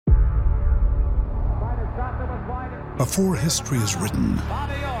Before history is written,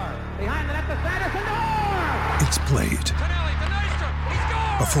 it's played.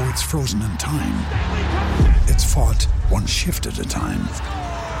 Before it's frozen in time, it's fought one shift at a time.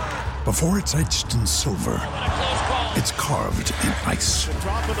 Before it's etched in silver, it's carved in ice.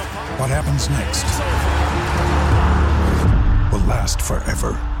 What happens next will last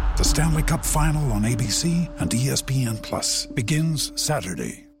forever. The Stanley Cup Final on ABC and ESPN Plus begins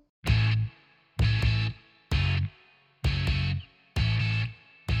Saturday.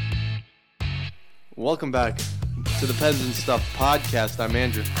 Welcome back to the Pens and Stuff podcast. I'm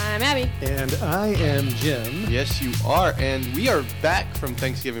Andrew. I'm Abby. And I am Jim. Yes, you are. And we are back from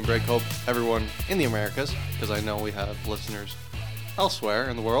Thanksgiving break. Hope everyone in the Americas, because I know we have listeners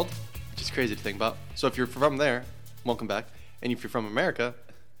elsewhere in the world, which is crazy to think about. So if you're from there, welcome back. And if you're from America,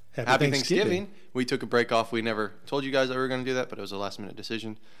 happy Thanksgiving. We took a break off. We never told you guys that we were going to do that, but it was a last-minute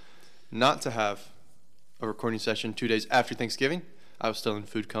decision not to have a recording session 2 days after Thanksgiving. I was still in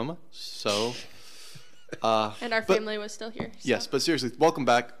food coma, so... and our family was still here. So. Yes, but seriously, welcome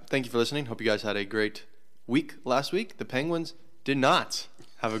back. Thank you for listening. Hope you guys had a great week last week. The Penguins did not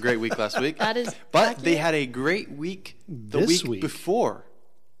have a great week last week. That is But accurate. they had a great week the week before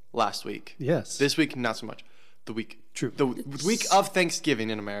last week. Yes. This week, not so much. The week True. of Thanksgiving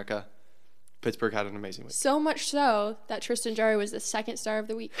in America, Pittsburgh had an amazing week. So much so that Tristan Jarry was the second star of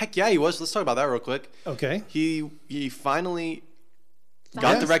the week. Heck yeah, he was. Let's talk about that real quick. Okay. He finally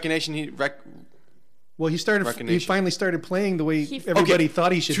got the recognition Well, he finally started playing the way everybody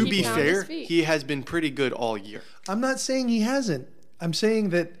thought he should To be be playing. fair, he has been pretty good all year. I'm not saying he hasn't. I'm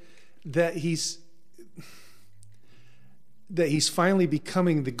saying that he's finally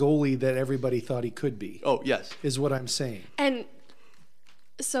becoming the goalie that everybody thought he could be. Oh, yes. Is what I'm saying. And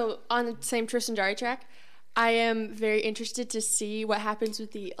so on the same Tristan Jarry track, I am very interested to see what happens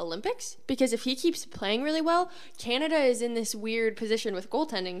with the Olympics, because if he keeps playing really well, Canada is in this weird position with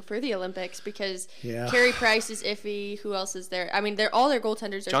goaltending for the Olympics because Carey Price is iffy. Who else is there? I mean, all their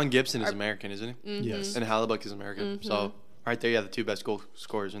goaltenders are... John Gibson is American, isn't he? Mm-hmm. Yes. And Hallebuck is American. Mm-hmm. So right there you have the two best goal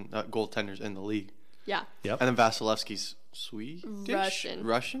scorers and goaltenders in the league. Yeah. Yep. And then Vasilevsky's Swedish?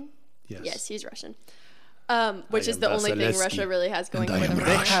 Russian? Yes, he's Russian. Which is the only thing Vasilevsky. Russia really has going for them.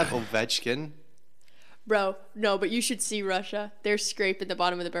 They have Ovechkin. Bro, no, but you should see Russia. They're scraping the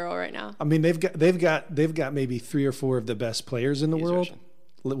bottom of the barrel right now. I mean, they've got maybe 3 or 4 of the best players in the world,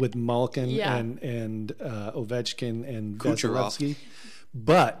 Russian. With Malkin and Ovechkin and Vasilevsky.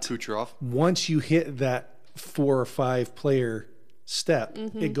 But Kucherov. Once you hit that 4 or 5 player step,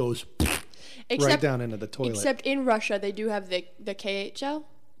 it goes right down into the toilet. Except in Russia, they do have the KHL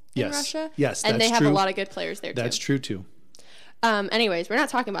in Russia. Yes, and that's they have true. a lot of good players there, That's too. true, too. Anyways, we're not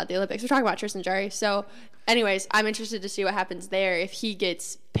talking about the Olympics. We're talking about Tristan Jarry. So, anyways, I'm interested to see what happens there. If he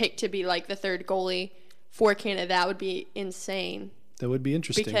gets picked to be like the third goalie for Canada, that would be insane. That would be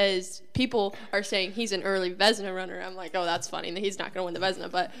interesting. Because people are saying he's an early Vezina runner. I'm like, oh, that's funny. He's not going to win the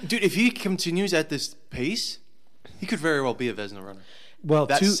Vezina. But Dude, if he continues at this pace, he could very well be a Vezina runner. Well,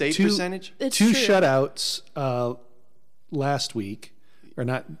 that save percentage? It's two true. shutouts last week, or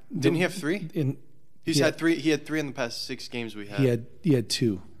not? Didn't he have 3? He had 3 in the past 6 games we had. He had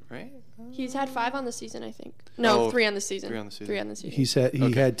 2. Right? He's had 5 on the season, I think. No, 3 on the season. 3 on the season.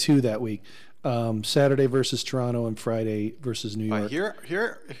 He had 2 that week. Saturday versus Toronto and Friday versus New York.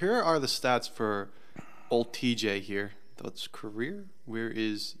 Here are the stats for old TJ here. That's career. Where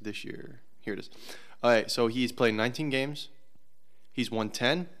is this year? Here it is. All right, so he's played 19 games. He's won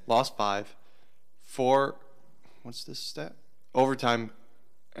 10, lost 5, 4. What's this stat? Overtime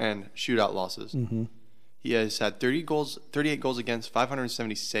and shootout losses. Mm-hmm. He has had 38 goals against,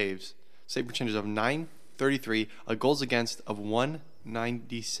 570 saves, save percentage of .933, a goals against of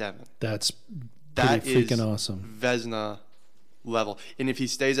 197. That's That pretty freaking is awesome. Vezina level. And if he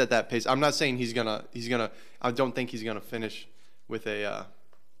stays at that pace, I'm not saying he's gonna. I don't think he's gonna finish with a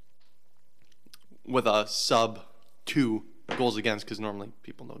sub 2 goals against, because normally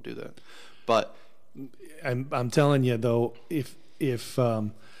people don't do that. But I'm telling you though, if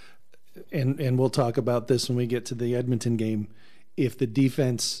and we'll talk about this when we get to the Edmonton game, if the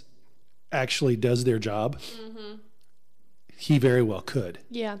defense actually does their job, he very well could.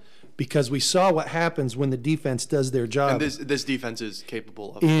 Yeah. Because we saw what happens when the defense does their job. And this defense is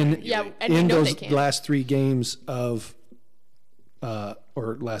capable of in those last 3 games of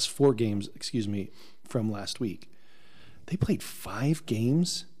or last 4 games, excuse me, from last week. They played 5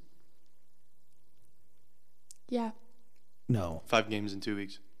 games? Yeah. No. 5 games in 2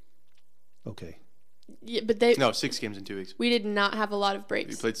 weeks. Okay. Yeah, but 6 games in 2 weeks. We did not have a lot of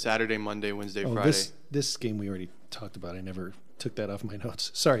breaks. We played Saturday, Monday, Wednesday, Friday. This game we already talked about. I never took that off my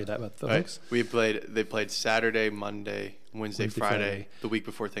notes. Sorry about that, folks. They played Saturday, Monday, Wednesday, Friday, the week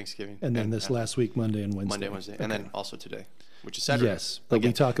before Thanksgiving. And then this last week, Monday and Wednesday. Monday, Wednesday. Okay. And then also today, which is Saturday. Yes, but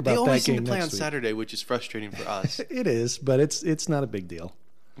we talk about that game next week. They always seem to play on week. Saturday, which is frustrating for us. It is, but it's not a big deal.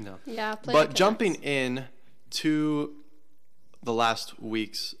 No. Yeah. But jumping in to the last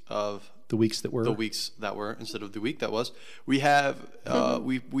weeks of the weeks that were instead of the week that was, we have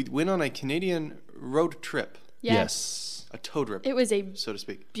we went on a Canadian road trip. Yes. A toad rip. It was a so to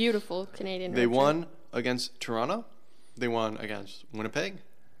speak. Beautiful Canadian. They won against Toronto. They won against Winnipeg.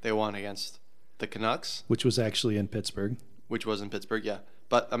 They won against the Canucks, which was actually in Pittsburgh. Which was in Pittsburgh, yeah.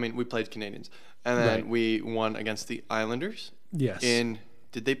 But I mean, we played Canadians, and then we won against the Islanders. Yes.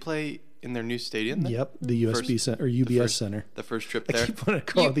 Did they play in their new stadium? Then? Yep, the USB Center or UBS Center. The first trip there. I keep wanting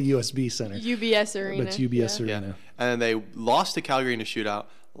to call it the USB Center. UBS Arena. But it's UBS Arena. Yeah. And then they lost to Calgary in a shootout.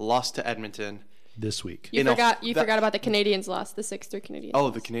 Lost to Edmonton this week. You forgot about the Canadians lost, the 6-3 Canadians. Oh,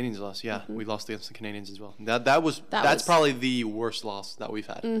 the Canadians lost. Yeah, we lost against the Canadians as well. That's probably the worst loss that we've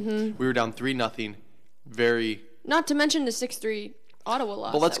had. We were down 3-0. Very. Not to mention the 6-3 Ottawa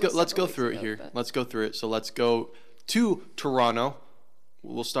loss. But let's go through it here. Let's go through it. So let's go to Toronto.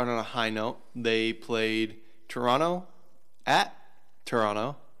 We'll start on a high note. They played Toronto at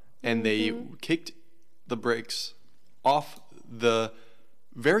Toronto, and they kicked the brakes off the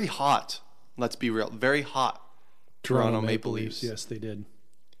very hot. Let's be real, very hot Toronto Maple Leafs. Yes, they did.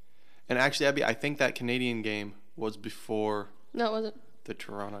 And actually, Abby, I think that Canadian game was before. No, it wasn't. The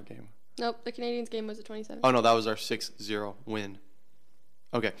Toronto game. Nope, the Canadians game was the 27th. Oh no, that was our 6-0 win.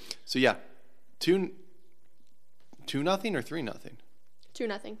 Okay, so yeah, 2-0 or 3-0.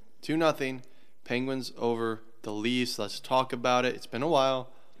 2-0. 2-0. Penguins over the Leafs. Let's talk about it. It's been a while.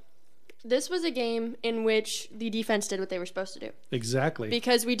 This was a game in which the defense did what they were supposed to do. Exactly.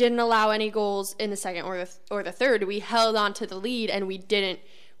 Because we didn't allow any goals in the second or the third. We held on to the lead and we didn't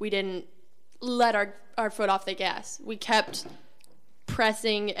let our foot off the gas. We kept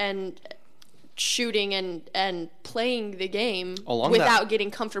pressing and shooting and playing the game without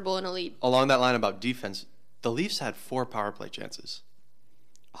getting comfortable in a lead. Along that line about defense, the Leafs had 4 power play chances.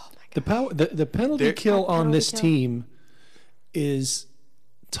 Oh my God. The penalty kill on this team is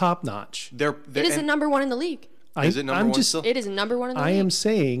top notch. It is the number one in the league. Is it number one still? It is number one in the league. I am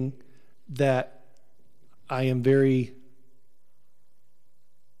saying that I'm very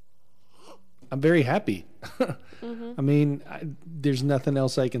happy. I mean, there's nothing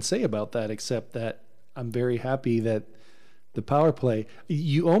else I can say about that except that I'm very happy that the power play.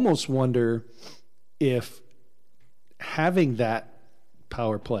 You almost wonder if having that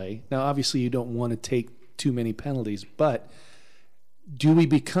power play. Now, obviously, you don't want to take too many penalties, but do we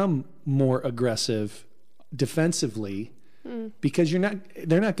become more aggressive defensively? Because they're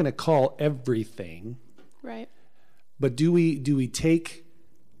not going to call everything, right? But do we take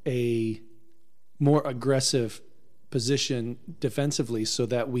a more aggressive position defensively so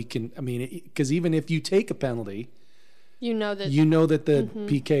that we can? I mean, because even if you take a penalty, you know that the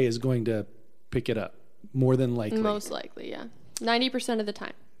PK is going to pick it up more than likely. Most likely, yeah. 90% of the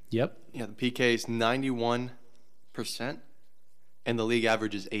time. Yep. Yeah, the PK is 91%, and the league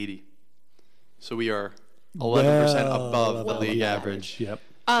average is 80%. So we are 11% above the league average. Yep.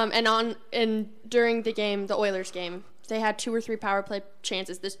 And during the game, the Oilers game, they had 2 or 3 power play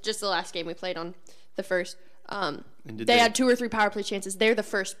chances. This just the last game we played on the first. They had 2 or 3 power play chances. They're the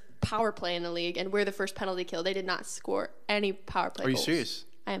first power play in the league, and we're the first penalty kill. They did not score any power play goals. Are you serious?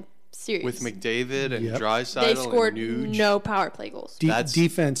 I am serious. With McDavid and Draisaitl they scored and Nuge. no power play goals.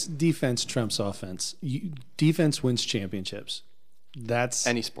 Defense trumps offense. Defense wins championships. That's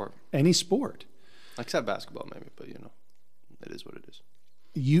any sport. Except basketball, maybe, but it is what it is.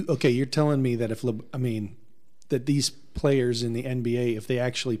 You're telling me that that these players in the NBA, if they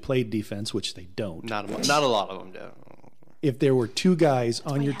actually played defense, which they don't, not a lot of them do. If there were 2 guys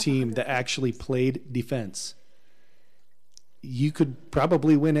on your team that actually played defense, you could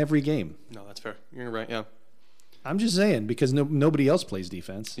probably win every game. No, that's fair. You're right. Yeah. I'm just saying because nobody else plays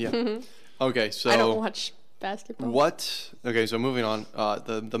defense. Yeah. Okay, so I don't watch basketball. Okay, so moving on.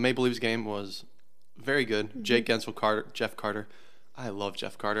 The Maple Leafs game was very good. Jake Gensel, Jeff Carter. I love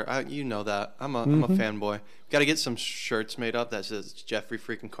Jeff Carter. You know that. I'm a fanboy. Got to get some shirts made up that says Jeffrey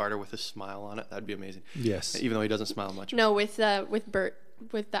freaking Carter with a smile on it. That'd be amazing. Yes. Even though he doesn't smile much. No, with Bert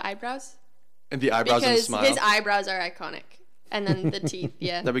with the eyebrows. And the eyebrows and the smile. Because his eyebrows are iconic, and then the teeth.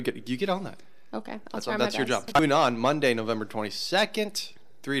 Yeah. That'd be good. You get on that. Okay, that's your job. Moving on. Monday, November 22nd,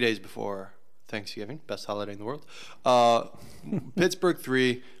 3 days before Thanksgiving, best holiday in the world. Pittsburgh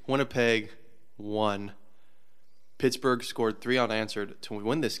 3, Winnipeg 1. Pittsburgh scored 3 unanswered to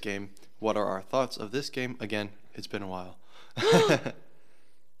win this game. What are our thoughts of this game? Again, it's been a while.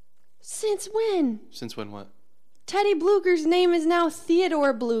 Since when? Since when what? Teddy Bluger's name is now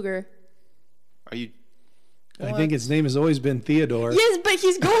Theodore Bluger. Are you... I think his name has always been Theodore. Yes, but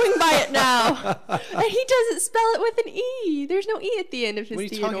he's going by it now. And he doesn't spell it with an E. There's no E at the end of his What are you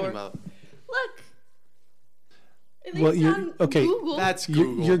Theodore. talking about? Look. At Well, least you're- on okay. Google. That's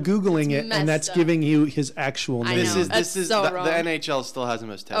Google. You're Googling It's it, and that's messed up. giving you his actual I name. know. This That's is so the wrong. NHL still has him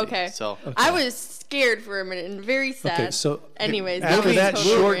as Teddy. Okay. So I was scared for a minute and very sad. Okay, so anyways, after was that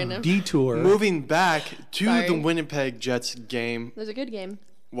totally short random. detour, moving back to Sorry. the Winnipeg Jets game. It was a good game.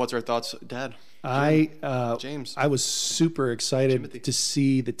 What's our thoughts, Dad? James. I was super excited Timothy. to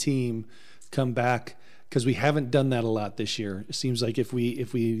see the team come back because we haven't done that a lot this year. It seems like if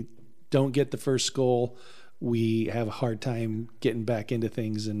we don't get the first goal, we have a hard time getting back into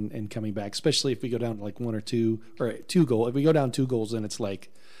things and coming back, especially if we go down to like 1 or 2 or 2 goal. If we go down 2 goals, then it's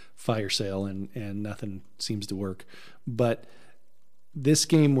like fire sale and nothing seems to work. But this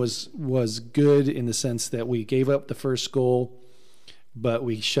game was good in the sense that we gave up the first goal, but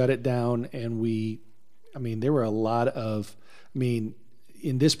we shut it down, and there were a lot of, in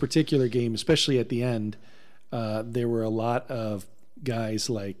this particular game, especially at the end, there were a lot of guys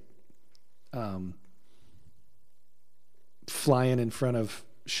like flying in front of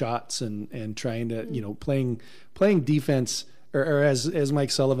shots and trying to, playing defense, or as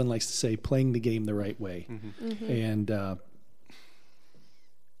Mike Sullivan likes to say, playing the game the right way. And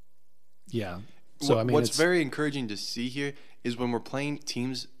yeah. So what's very encouraging to see here is when we're playing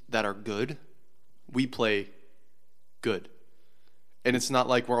teams that are good, we play good, and it's not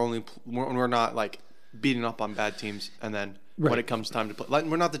like we're not like beating up on bad teams, and then when it comes time to play, like,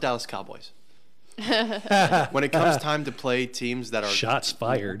 we're not the Dallas Cowboys. When it comes time to play teams that are shots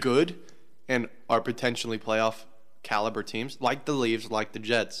fired good and are potentially playoff caliber teams, like the Leafs, like the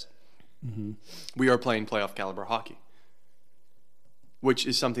Jets, we are playing playoff caliber hockey, which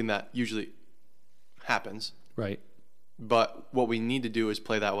is something that usually happens. Right. But what we need to do is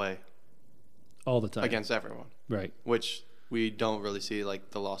play that way all the time against everyone. Right. Which we don't really see, like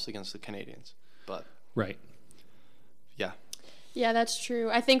the loss against the Canadians. But right. Yeah. Yeah, that's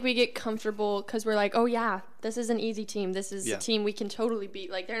true. I think we get comfortable because we're like, oh yeah, this is an easy team. This is a team we can totally beat.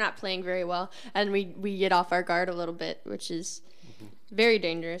 Like, they're not playing very well, and we get off our guard a little bit, which is very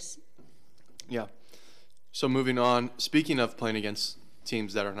dangerous. Yeah. So moving on, speaking of playing against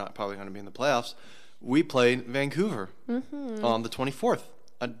teams that are not probably going to be in the playoffs, we played Vancouver on the 24th,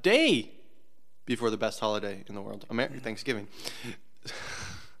 a day before the best holiday in the world, Thanksgiving.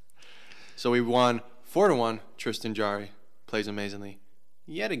 So we won 4-1. Tristan Jarry plays amazingly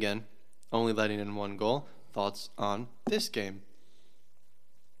yet again, only letting in 1 goal. Thoughts on this game?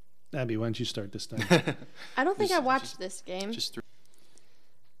 Abby, why don't you start this time? I don't think I watched this game.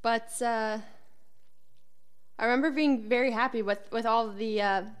 But I remember being very happy with all of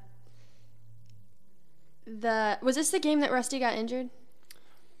the was this the game that Rusty got injured?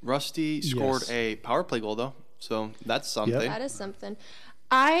 Rusty scored a power play goal, though, so that's something. Yep. That is something.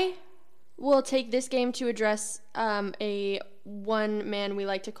 I will take this game to address a one man we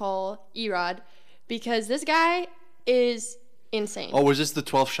like to call Erod, because this guy is insane. Oh, was this the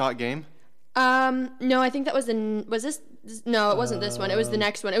 12-shot game? No, I think that was no, it wasn't this one. It was the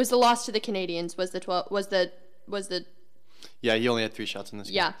next one. It was the loss to the Canadians. Was the Yeah, he only had 3 shots in this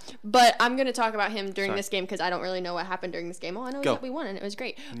game. Yeah, but I'm going to talk about him during this game because I don't really know what happened during this game. All I know is Go. that we won and it was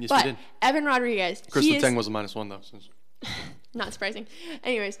great. Yes, but we did. Evan Rodriguez, Chris he is Letang was a -1, though. not surprising.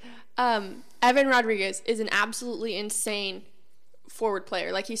 Anyways, Evan Rodriguez is an absolutely insane forward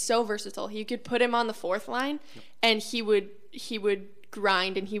player. Like, he's so versatile. You could put him on the 4th line, and he would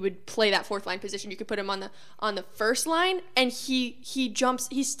grind and he would play that 4th line position. You could put him on the 1st line, and he jumps,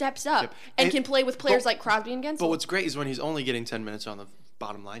 he steps up and can play with players like Crosby and Gensel. But what's great is when he's only getting 10 minutes on the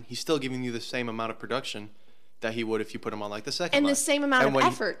bottom line, he's still giving you the same amount of production that he would if you put him on like the 2nd line. And the same amount of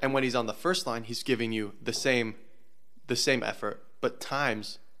effort. And when he's on the 1st line, he's giving you the same effort, but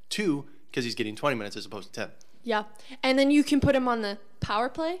times 2, because he's getting 20 minutes as opposed to 10. Yeah. And then you can put him on the power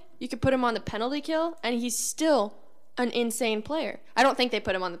play. You could put him on the penalty kill, and he's still an insane player. I don't think they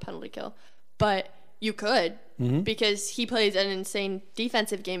put him on the penalty kill, but you could, because he plays an insane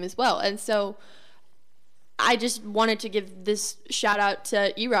defensive game as well. And so I just wanted to give this shout out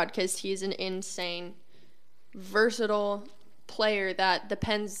to Erod, because he's an insane, versatile player that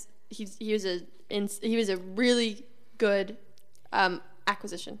depends. He was a really good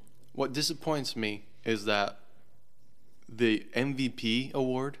acquisition. What disappoints me is that the MVP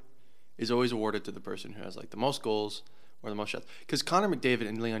award is always awarded to the person who has like the most goals or the most shots. Because Connor McDavid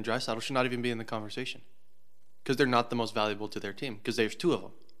and Leon Draisaitl should not even be in the conversation, because they're not the most valuable to their team, because there's 2 of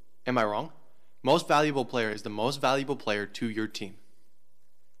them. Am I wrong? Most valuable player is the most valuable player to your team.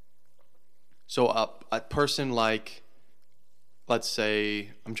 So a person like, let's say,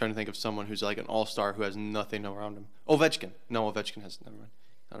 I'm trying to think of someone who's like an all-star who has nothing around him. Ovechkin. No, Ovechkin has, never mind.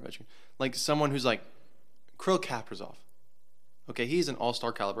 Not Ovechkin. Like someone who's like Kirill Kaprizov. Okay, he's an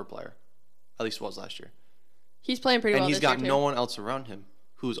all-star caliber player. At least was last year. He's playing pretty well And he's this year, got too. no one else around him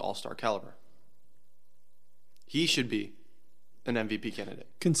who's all-star caliber. He should be an MVP candidate.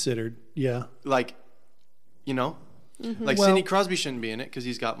 Considered, yeah. Like, you know? Like Well- Sidney Crosby shouldn't be in it because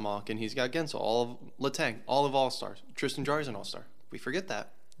he's got Mock and he's got Gensel, all of Letang, all of all-stars. Tristan Jarry's an all-star. We forget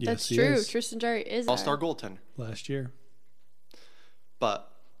that. That's Yes, he true. is. Tristan Jarry is All-star a- goaltender. Last year.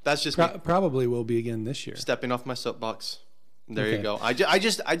 But that's just me Probably will be again this year. stepping off my soapbox. There you Okay. go. I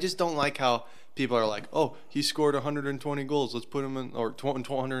just don't like how people are like, oh, he scored 120 goals. Let's put him in, or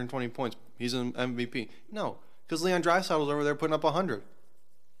 120 points. He's an MVP. No, because Leon Draisaitl's over there putting up 100.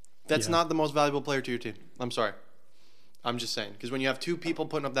 That's Yeah. not the most valuable player to your team. I'm sorry. I'm just saying. Because when you have two people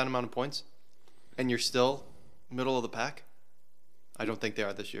putting up that amount of points and you're still middle of the pack, I don't think they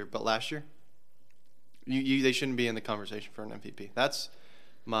are this year. But last year, they shouldn't be in the conversation for an MVP. That's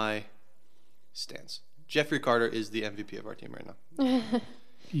my stance. Jeffrey Carter is the MVP of our team right now.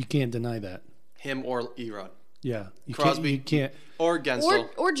 You can't deny that. Him or Erod. Yeah. Crosby. You can't. Or Gensel.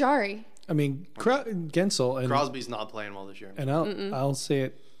 or Jarry. I mean, Gensel and Crosby's not playing well this year. and I'll say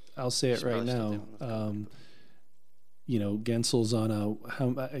it. I'll say it right probably still now. dealing with COVID. You know, Gensel's on a how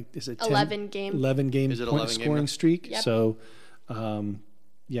is it 10, 11 game. 11 game Is it point 11 game scoring now? streak. Yep. So,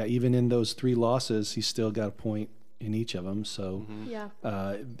 yeah, even in those 3 losses, he's still got a point in each of them. So, Yeah.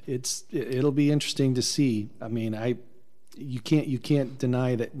 it'll be interesting to see. I mean, you can't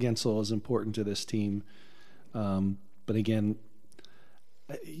deny that Gensel is important to this team. But again,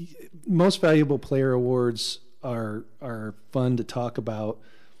 most valuable player awards are fun to talk about,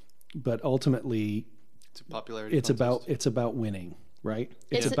 but ultimately It's a popularity. it's contest. about winning, right?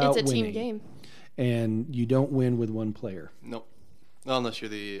 It's about a team winning. game. And you don't win with one player. Nope. Well, unless you're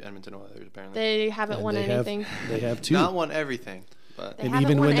the Edmonton Oilers, apparently. They haven't And won they anything. They have 2. Not won everything, but They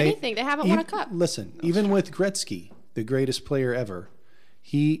haven't won anything. They haven't won a cup. Listen, even with Gretzky, the greatest player ever,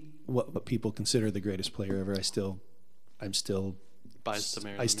 what people consider the greatest player ever, I'm still biased to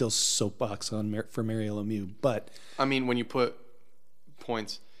Mario I Lemieux. still soapbox on for Mario Lemieux, but I mean, when you put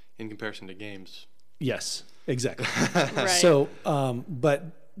points in comparison to games, yes, exactly. Right. So,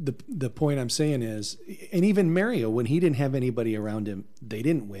 but the point I'm saying is, and even Mario, when he didn't have anybody around him, they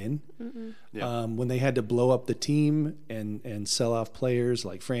didn't win. yeah. When they had to blow up the team and sell off players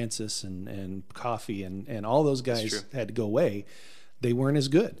like Francis and Coffey and all those guys true. had to go away, they weren't as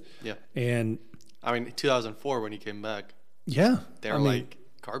good. Yeah. And I mean, 2004 when he came back, yeah, they were like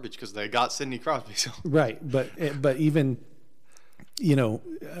garbage because they got Sidney Crosby. So right. But even,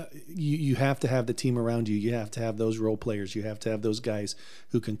 you have to have the team around you. You have to have those role players. You have to have those guys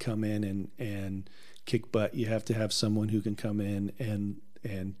who can come in and kick butt. You have to have someone who can come in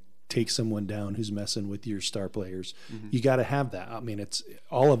and take someone down who's messing with your star players. You got to have that. I mean, it's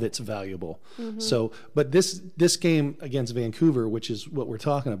all of it's valuable. So, but this game against Vancouver, which is what we're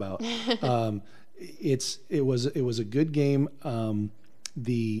talking about, it was a good game.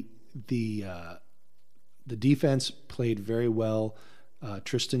 The defense played very well.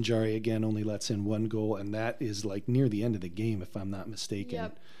 Tristan Jarry again only lets in 1 goal, and that is like near the end of the game, if I'm not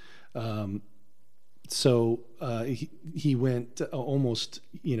mistaken. Yep. So he went almost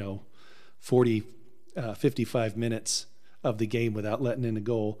 55 minutes of the game without letting in a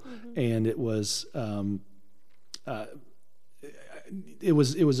goal, and it was a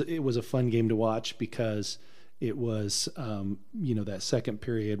fun game to watch because it was that second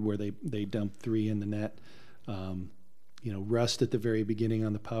period where they dumped 3 in the net. Rust at the very beginning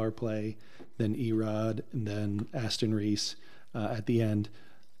on the power play, then Erod, and then Aston Reese at the end.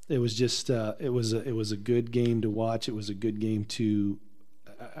 It was just it was a good game to watch. It was a good game to.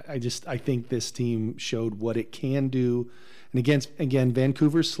 I think this team showed what it can do. And again,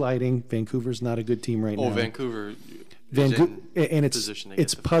 Vancouver's sliding. Vancouver's not a good team right now. Vancouver. And it's position to get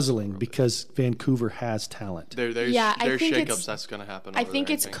it's to the puzzling World because Vancouver has talent. There's Yeah, I think shakeups it's- that's going to happen. I over think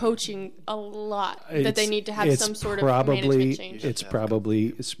there, it's coaching a lot that they It's- need to have it's some sort of probably, management change. It's Yeah.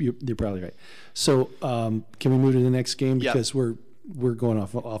 probably you're probably right. So can we move to the next game Yeah. because we're going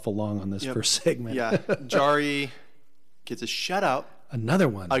awful long on this Yep. first segment. Yeah, Jarry gets a shutout Another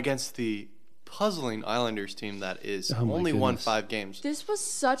one. against the puzzling Islanders team that is Oh my only won goodness. 5 games. This was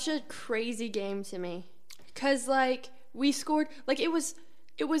such a crazy game to me, cause we scored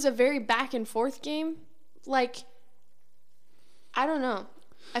it was a very back and forth game. I don't know.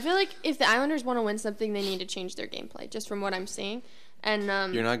 I feel like if the Islanders want to win something, they need to change their gameplay. Just from what I'm seeing,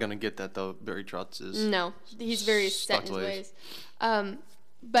 And You're not gonna get that though. Barry Trotz is no, he's very set in his ways.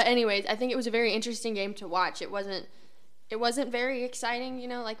 But anyways, I think it was a very interesting game to watch. It wasn't very exciting, you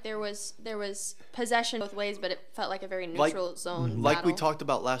know. Like there was possession both ways, but it felt like a very neutral zone. Like we battle. talked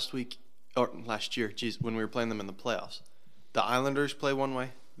about last year. When we were playing them in the playoffs, the Islanders play one way,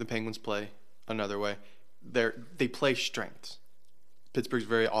 the Penguins play another way. They play strengths. Pittsburgh's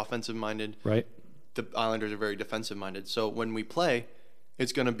very offensive minded. Right. The Islanders are very defensive minded. So when we play,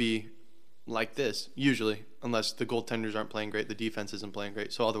 it's going to be like this usually, unless the goaltenders aren't playing great, the defense isn't playing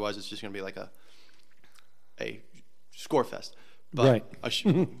great. So otherwise, it's just going to be like a score fest. But, right.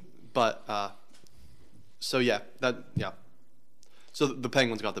 So yeah. So the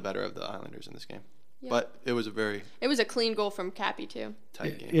Penguins got the better of the Islanders in this game. Yeah. But it was a clean goal from Cappy too.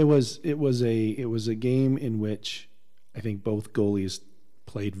 Tight game. It was a game in which I think both goalies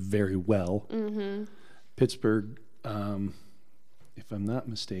played very well. Mm-hmm. Pittsburgh, if I'm not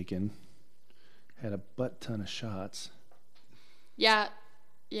mistaken, had a butt ton of shots. Yeah.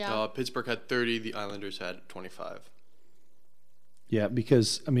 Pittsburgh had 30. The Islanders had 25. Yeah,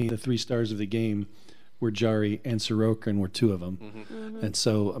 because I mean the three stars of the game were Jari and Sorokin were two of them, and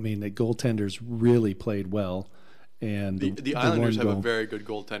so I mean the goaltenders really played well. And the Islanders have a very good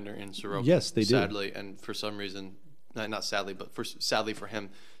goaltender in Sorokin. Yes, they do. Sadly, and for some reason, not sadly, but sadly for him,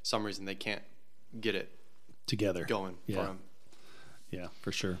 some reason they can't get it together going for him. Yeah,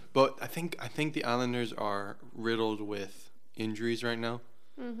 for sure. But I think the Islanders are riddled with injuries right now.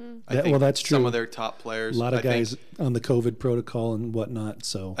 Mm-hmm. That's true. Some of their top players, a lot of guys on the COVID protocol and whatnot.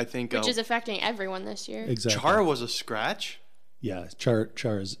 So I think which is affecting everyone this year. Exactly. Chara was a scratch. Yeah,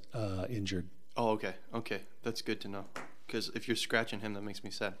 Chara's injured. Oh, okay, that's good to know. Because if you're scratching him, that makes me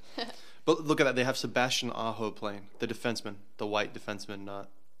sad. But look at that. They have Sebastian Aho playing, the defenseman, the white defenseman,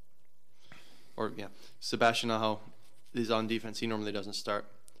 Sebastian Aho is on defense. He normally doesn't start.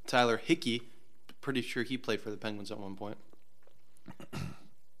 Tyler Hickey, pretty sure he played for the Penguins at one point.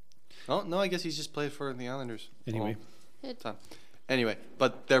 Oh, no, I guess he's just played for the Islanders. Anyway,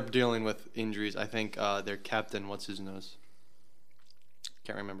 but they're dealing with injuries. I think their captain, what's his nose?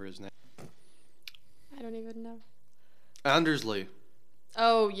 Can't remember his name. I don't even know. Andersley.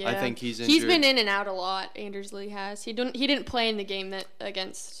 Oh yeah. I think he's injured. He's been in and out a lot. Andersley has. He didn't play in the game that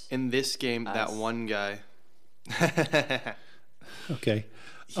against. In this game, us. that one guy. Okay.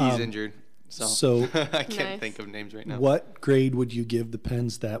 He's injured. So I can't think of names right now. What grade would you give the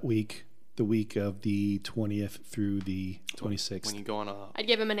Pens that week? The week of the 20th through the 26th. When you go on I'd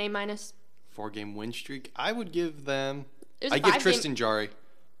give him an A-. 4-game win streak, I would give them. I give Tristan Jarry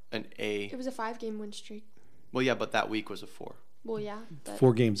an A. It was a 5-game win streak. Well, yeah, but that week was a 4. Well, yeah. But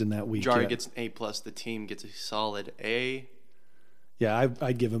 4 games in that week. Jarry gets an A+. The team gets a solid A. Yeah,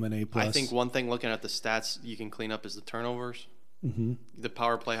 I'd give him an A+. I think one thing looking at the stats you can clean up is the turnovers. Mm-hmm. The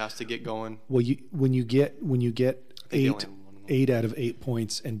power play has to get going. Well, when you get 8 out of 8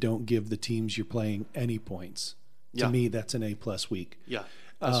 points and don't give the teams you're playing any points, to me that's an A+ week. Yeah,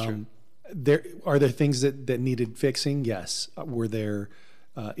 that's true. Are there things that needed fixing? Yes. Were there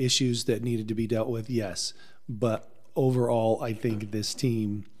issues that needed to be dealt with? Yes. But overall, I think this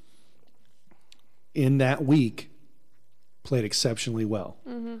team in that week played exceptionally well.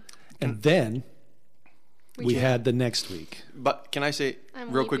 Mm-hmm. And then we had the next week. But can I say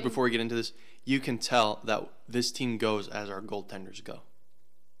real quick before we get into this, you can tell that this team goes as our goaltenders go.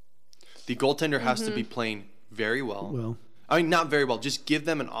 The goaltender has to be playing very well. I mean, not very well. Just give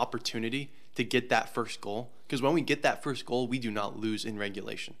them an opportunity to get that first goal. Because when we get that first goal, we do not lose in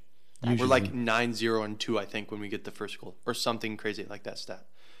regulation. Usually. We're like 9-0-2, I think, when we get the first goal. Or something crazy like that stat.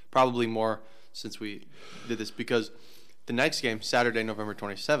 Probably more since we did this. Because the next game, Saturday, November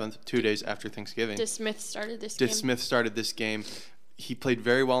 27th, 2 days after Thanksgiving. DeSmith started this game. He played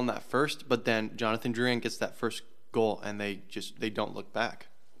very well in that first, but then Jonathan Drouin gets that first goal, and they don't look back.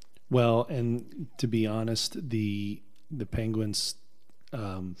 Well, and to be honest, the Penguins,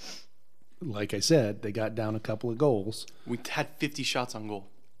 like I said, they got down a couple of goals. We had 50 shots on goal.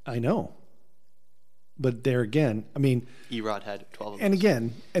 I know. But there again, I mean... Erod had 12 of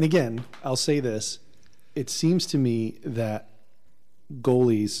them. And again, I'll say this. It seems to me that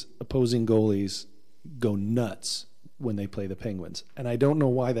opposing goalies, go nuts when they play the Penguins. And I don't know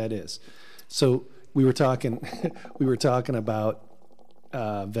why that is. So we were talking about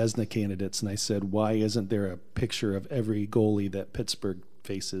Vezina candidates, and I said, why isn't there a picture of every goalie that Pittsburgh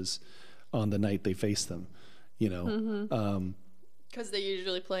faces on the night they face them? You know, because they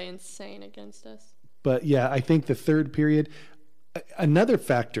usually play insane against us. But yeah, I think the third period, another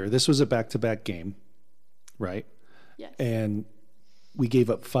factor. This was a back-to-back game, right? Yes. And we gave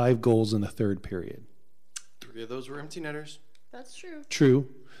up 5 goals in the third period. 3 of those were empty netters. That's true. True.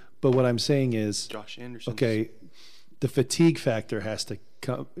 But what I'm saying is, Josh Anderson. okay, the fatigue factor has to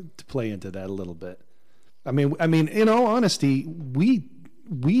come to play into that a little bit. I mean, in all honesty, we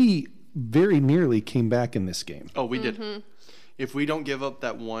very nearly came back in this game. Oh, we did. If we don't give up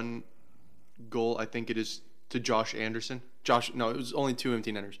that one goal, I think it is to Josh Anderson. No, it was only 2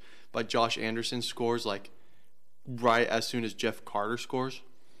 empty netters. But Josh Anderson scores like right as soon as Jeff Carter scores.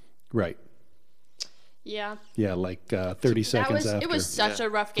 Right. Yeah. Yeah, like 30 seconds after. It was such a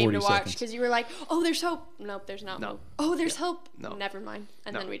rough game to 40 watch seconds. because you were like, oh, there's hope. Nope, there's not hope. Oh, there's hope. No. Never mind.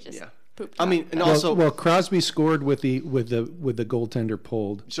 And then we just pooped. I mean, and out. also Well, Crosby scored with the goaltender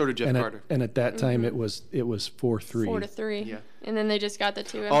pulled. so did Jeff Carter. And at that time it was 4-3. 4-3. Yeah. And then they just got the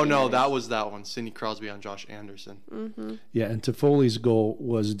 2 empty Oh no, netters. that was that one. Sidney Crosby on Josh Anderson. Yeah, and Toffoli's goal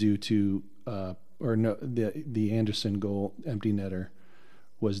was due to the Anderson goal, empty netter,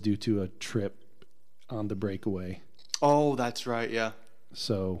 was due to a trip on the breakaway. Oh, that's right. Yeah.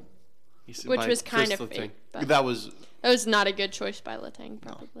 So, Which By was kind Chris of Letang. fake, but- That was. It was not a good choice by Letang,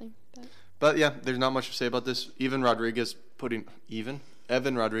 probably. But yeah, there's not much to say about this. Evan Rodriguez putting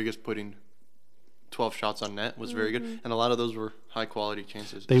 12 shots on net was very good, and a lot of those were high quality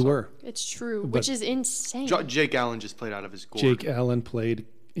chances. they were. It's true, which is insane. Jake Allen just played out of his gourd. Jake Allen played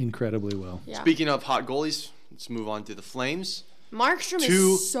incredibly well. Yeah. Speaking of hot goalies, let's move on to the Flames. Markstrom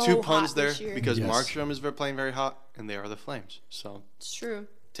Two is so puns hot there this year. because Yes. Markstrom is playing very hot, and they are the Flames. So It's true.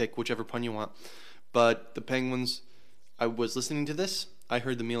 take whichever pun you want. But the Penguins, I was listening to this. I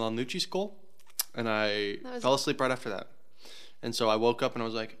heard the Milan Lucic goal, and I fell asleep right after that. And so I woke up and I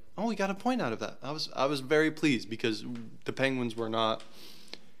was like, "Oh, we got a point out of that." I was very pleased because the Penguins were not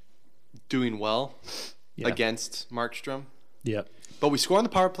doing well against Markstrom, Yep. but we scored on the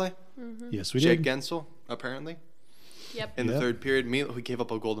power play. Yes, we Jake did. Gensel apparently Yep. in the Yep. third period. We gave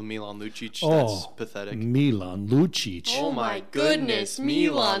up a goal to Milan Lucic. Oh, That's pathetic. Milan Lucic. Oh my goodness,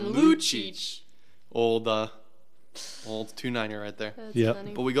 Milan Lucic. Old 2-9er right there. That's Yep.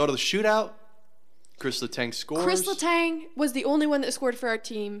 funny. But we go to the shootout. Chris Letang scores. Chris Letang was the only one that scored for our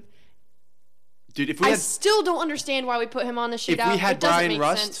team. Dude, if we I had still don't understand why we put him on the shootout. we had it doesn't Brian make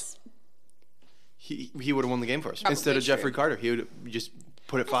Rust, sense. he would have won the game for us Probably instead of Jeffrey true. Carter. He would just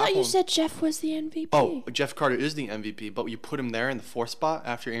put it I five. thought you home. said Jeff was the MVP. Oh, Jeff Carter is the MVP, but you put him there in the fourth spot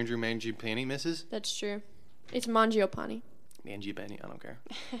after Andrew Mangiapane misses. That's true. It's Mangiapane. Mangiapane, I don't care.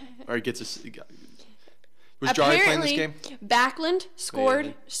 Or he gets a. Was Jari playing this game? Backlund scored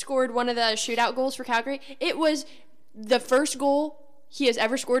Really? scored one of the shootout goals for Calgary. It was the first goal he has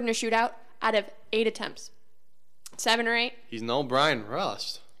ever scored in a shootout out of 8 attempts. 7 or 8. He's no Brian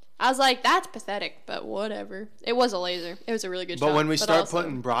Rust. I was like, that's pathetic, but whatever. It was a laser. It was a really good shot. But when we start also-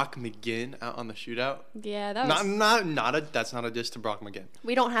 putting Brock McGinn out on the shootout, yeah, that was. that's not a diss to Brock McGinn.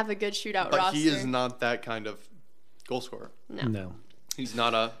 We don't have a good shootout But roster. he is not that kind of goal scorer. No. He's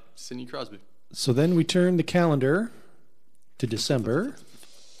not a Sidney Crosby. So then we turn the calendar to December.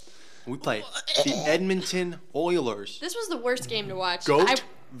 We play the Edmonton Oilers. This was the worst game to watch. Goat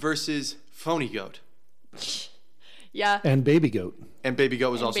versus Phony Goat. Yeah. And Baby Goat. And Baby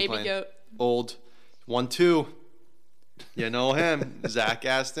Goat was And also Baby playing. Goat. Old 1-2. You know him. Zach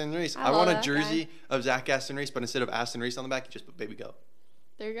Aston Reese. I love want a that jersey of Zach Aston Reese, but instead of Aston Reese on the back, you just put Baby Goat.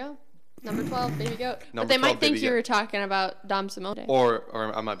 There you go. Number 12, Baby Goat. But Number they 12, might think Baby you Goat. were talking about Dom Simone. Or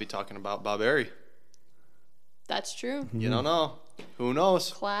I might be talking about Bob Airy. That's true. You don't know. Who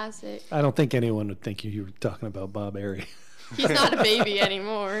knows? Classic. I don't think anyone would think you were talking about Bob Airy. He's not a baby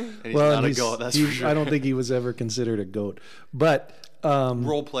anymore. And he's not a goat, that's for sure. I don't think he was ever considered a goat. But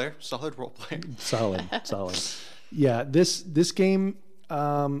Role player. Solid role player. solid. Yeah, this game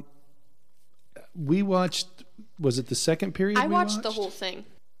we watched. Was it the second period? I watched the whole thing.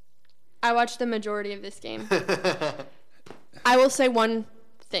 I watched the majority of this game. I will say one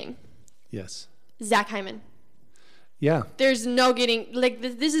thing. Yes. Zach Hyman. Yeah. There's no getting like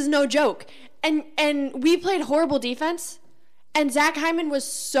this is no joke. And we played horrible defense, and Zach Hyman was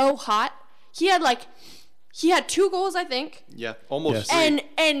so hot. He had 2 goals, I think, Yeah, almost Yes. 3.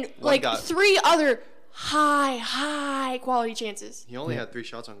 and like got- 3 other high quality chances. He only had 3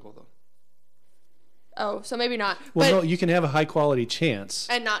 shots on goal, though. Oh, so maybe not. Well, but no, you can have a high quality chance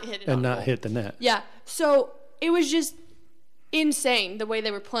and not hit it and on not goal. hit the net. Yeah. So it was just insane the way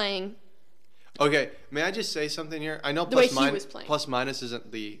they were playing. Okay, may I just say something here? I know The way he was playing. plus minus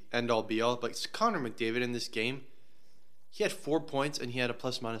isn't the end-all be-all, but Connor McDavid in this game, he had 4 points, and he had a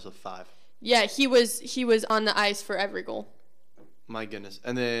plus minus of 5. Yeah, he was on the ice for every goal. My goodness.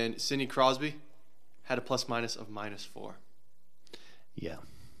 And then Sidney Crosby had a plus minus of -4. Yeah.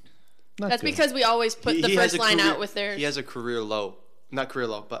 Not That's good. because we always put the has first a line career- out with theirs. He has a career low. Not career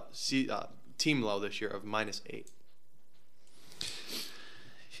low, but team low this year of -8.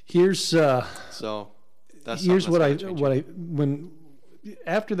 Here's So that's here's something that's what gotta I change. when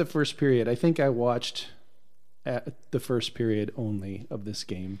after the first period, I think I watched at the first period only of this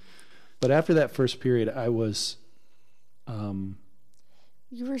game. But after that first period, I was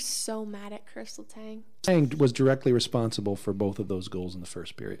You were so mad at Chris Letang. Letang was directly responsible for both of those goals in the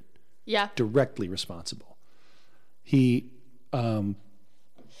first period. Yeah. Directly responsible. He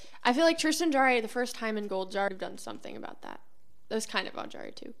I feel like Tristan Jarry, the first time in goal, Jarry done something about that. That was kind of on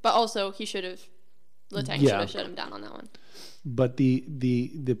Jarry too. But also he should have Letang should have shut him down on that one. But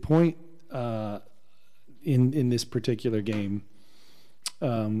the point in this particular game,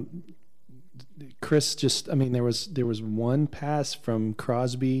 Chris just there was one pass from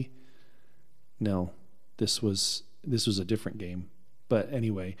Crosby. No, this was a different game. But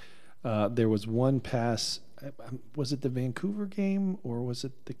anyway, there was one pass. Was it the Vancouver game or was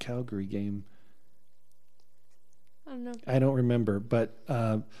it the Calgary game? I don't know. I don't remember, but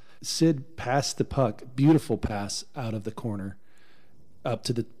Sid passed the puck, beautiful pass out of the corner, up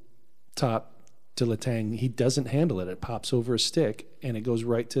to the top to Letang. He doesn't handle it. It pops over a stick, and it goes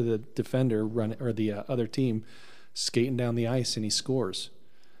right to the defender or the other team skating down the ice, and he scores.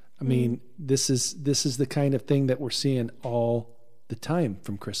 I mean, this is the kind of thing that we're seeing all the time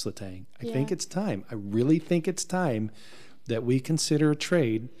from Chris Letang. I think it's time. I really think it's time that we consider a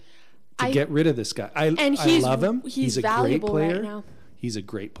trade to get rid of this guy. I love him. He's a great player. Right now. He's a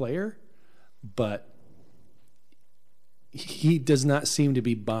great player, but he does not seem to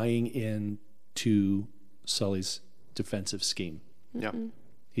be buying into Sully's defensive scheme. Yeah.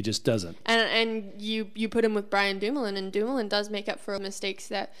 He just doesn't. And you put him with Brian Dumoulin, and Dumoulin does make up for mistakes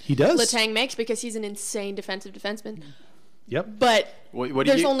that He does. Letang makes because he's an insane defensive defenseman. Yep. But What do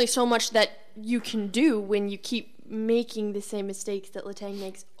there's you- only so much that you can do when you keep making the same mistakes that Letang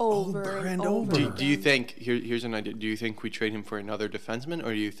makes over and over. Do you think here's an idea? Do you think we trade him for another defenseman,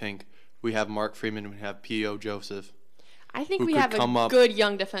 or do you think we have Mark Freeman and we have P.O. Joseph I think who we could have come a up good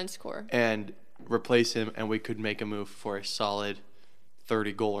young defense core. and replace him, and we could make a move for a solid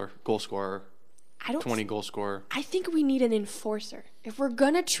 30 goal scorer, I don't 20 goal scorer? I think we need an enforcer. If we're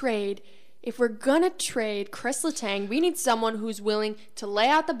gonna trade Chris Letang, we need someone who's willing to lay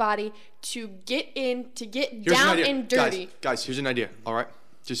out the body, to get in, to get Here's an down idea. and dirty. Guys, here's an idea. All right,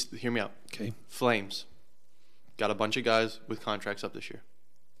 just hear me out. Okay. Flames got a bunch of guys with contracts up this year.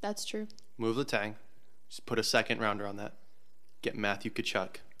 That's true. Move Letang, just put a second rounder on that. Get Matthew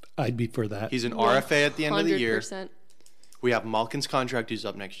Tkachuk. I'd be for that. He's an RFA at the end of the year. 100%. We have Malkin's contract who's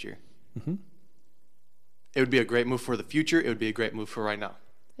up next year. Mm-hmm. It would be a great move for the future. It would be a great move for right now.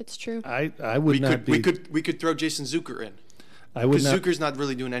 It's true. I would not be. We could throw Jason Zucker in. I would Because not. Zucker's not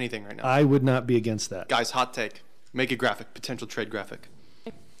really doing anything right now. I would not be against that. Guys, hot take. Make a graphic. Potential trade graphic.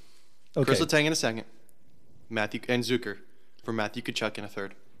 Okay. Chris Letang in a second. Matthew and Zucker for Matthew Tkachuk in a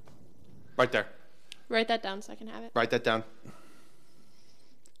third. Right there. Write that down so I can have it. Write that down.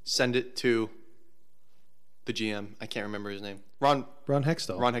 Send it to the GM. I can't remember his name. Ron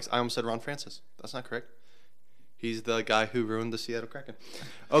Hextall. Hicks. I almost said Ron Francis. That's not correct. He's the guy who ruined the Seattle Kraken.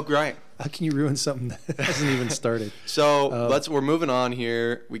 Oh, right. How can you ruin something that hasn't even started? So we're moving on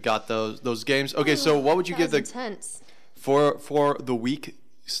here. We got those games. Okay, so what would you give the intense? for the weeks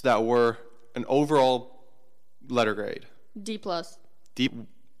that were an overall letter grade? D+. Deep,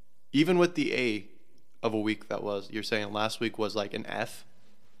 even with the A of a week that was. You're saying last week was like an F.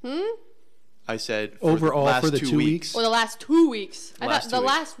 I said for Overall the last for the 2 weeks? Or the last 2 weeks. I Last thought 2 the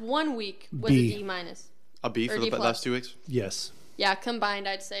weeks. last 1 week was B. a D minus. A B Or for D the plus. last 2 weeks. Yes. Yeah, combined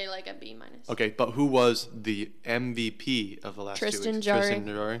I'd say like a B minus. Okay, but who was the MVP of the last 2 weeks? Tristan Jarry. Tristan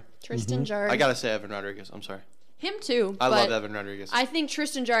Jarry. Tristan Jarry. I gotta say Evan Rodriguez. I'm sorry. Him too. I but love Evan Rodriguez. I think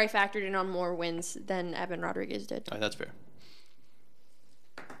Tristan Jarry factored in on more wins than Evan Rodriguez did. All right, that's fair.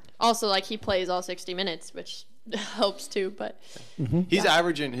 Also, like he plays all 60 minutes, which helps too. But He's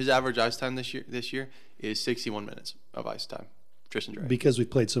averaging his average ice time this year is 61 minutes of ice time. Tristan Jarry. Because we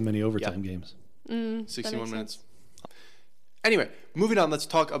played so many overtime Yeah. games. 61 makes minutes. sense. Anyway, moving on, let's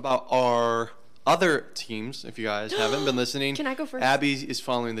talk about our other teams. If you guys haven't been listening, Can I go first? Abby is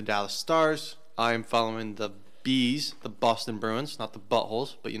following the Dallas Stars. I'm following the Bees, the Boston Bruins, not the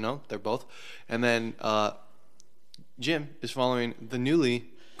buttholes, but they're both. And then Jim is following the newly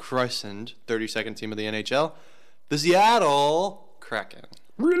christened 32nd team of the NHL, the Seattle Kraken.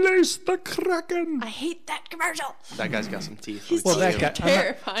 Release the Kraken. I hate that commercial. That guy's got some teeth. He's Well, that so guy.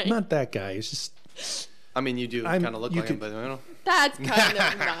 terrifying. I'm not that guy. It's just I mean, you do kind of look you like him, could- but That's kind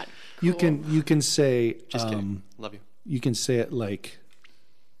of not. you cool. can say just kidding. Love you. you can say it like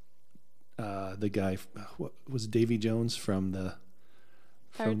the guy. What was Davy Jones from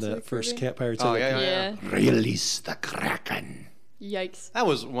Pirates of the first Caribbean? Pirates Oh, of the yeah, Caribbean? Yeah. Release the Kraken. Yikes. That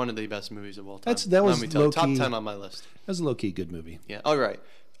was one of the best movies of all time. That was Let me tell you, top low-key. 10 on my list. That was a low-key good movie. Yeah. All right.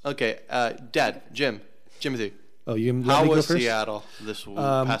 Okay. Dad, Jimothy. Oh, you let How me go was first? Seattle this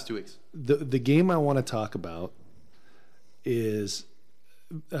past 2 weeks? The game I want to talk about is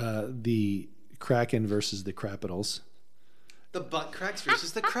the Kraken versus the Capitals The Butt Cracks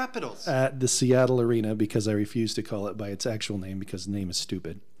versus the Capitals. at the Seattle Arena, because I refuse to call it by its actual name because the name is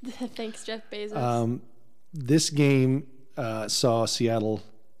stupid. Thanks, Jeff Bezos. This game saw Seattle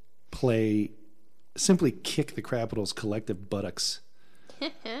simply kick the Capitals' collective buttocks.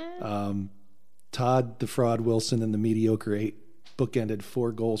 Todd the Fraud Wilson and the Mediocre 8 bookended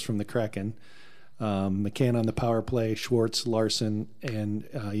 4 goals from the Kraken. McCann on the power play, Schwartz, Larson, and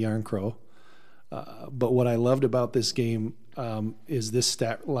Yarncrow. But what I loved about this game is this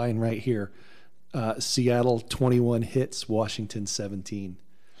stat line right here. Seattle 21 hits, Washington 17.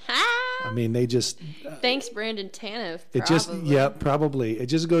 I mean, they just... Thanks, Brandon Tanev. Probably. It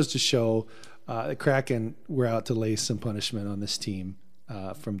just goes to show the Kraken were out to lay some punishment on this team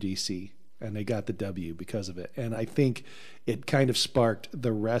from DC, and they got the W because of it. And I think it kind of sparked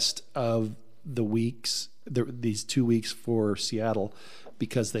the rest of the weeks, these 2 weeks for Seattle,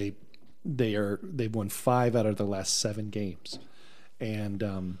 because they've won 5 out of their last 7 games,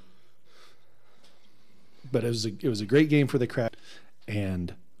 and but it was a great game for the Kraken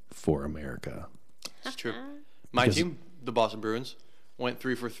and for America. It's true. My team, the Boston Bruins, went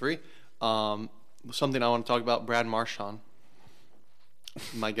 3 for 3. Something I want to talk about: Brad Marchand,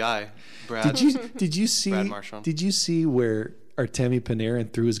 my guy. Brad. Did you see? Brad Marchand. Did you see where Artemi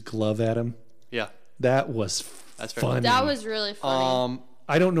Panarin threw his glove at him? Yeah, that was that's very funny. That was really funny.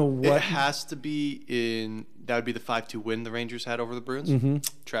 I don't know what it has to be in. That would be the 5-2 win the Rangers had over the Bruins. Mm-hmm.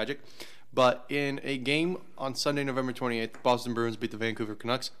 Tragic. But in a game on Sunday, November 28th, Boston Bruins beat the Vancouver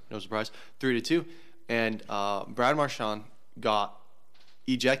Canucks. No surprise, 3-2. And Brad Marchand got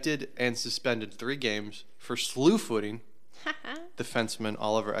ejected and suspended 3 games for slew-footing defenseman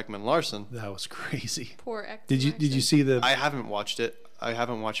Oliver Ekman-Larsson. That was crazy. Poor Ekman. Did you see the? I haven't watched it. I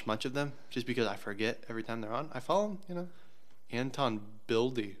haven't watched much of them just because I forget every time they're on. I follow him, Anton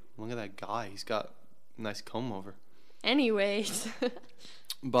Bildy. Look at that guy. He's got a nice comb over. Anyways.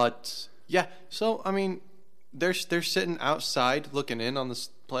 But yeah, so I mean, they're sitting outside looking in on the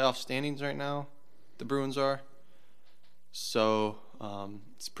playoff standings right now. The Bruins are. So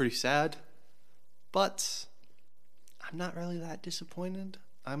it's pretty sad, but I'm not really that disappointed.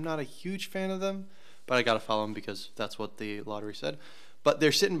 I'm not a huge fan of them, but I gotta follow them because that's what the lottery said. But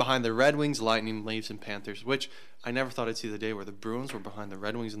they're sitting behind the Red Wings, Lightning, Leafs, and Panthers, which I never thought I'd see the day where the Bruins were behind the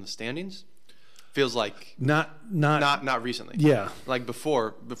Red Wings in the standings. Feels like not recently. Yeah. Like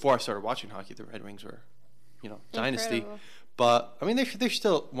before I started watching hockey, the Red Wings were, dynasty. Incredible. But I mean, they're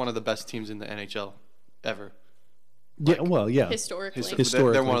still one of the best teams in the NHL ever. Yeah. Historically.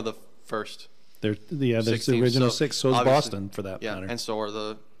 They're one of the first. There's 6 the teams. original 6. So is obviously- Boston, for that Yeah, matter. and so are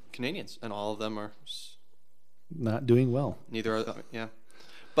the Canadians, and all of them are Not doing well. neither are yeah.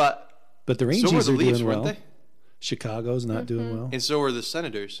 But The Rangers so were the are Leafs, doing weren't well. they? Chicago's not doing well. And so were the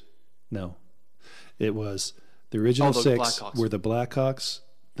Senators. No. It was the original the 6 Blackhawks. were the Blackhawks,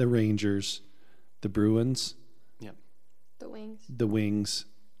 the Rangers, the Bruins, Yep. The Wings. the Wings,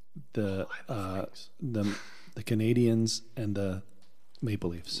 the Canadians, and the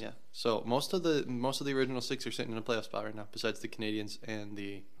Maple Leafs. Yeah. So most of the original 6 are sitting in a playoff spot right now, besides the Canadians and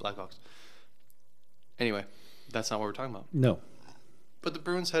the Blackhawks. Anyway, that's not what we're talking about. No. But the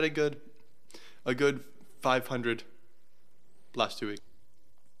Bruins had a good 500 last 2 weeks.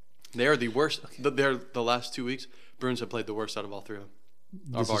 They are the worst. They're the last 2 weeks. Bruins have played the worst out of all 3 of them.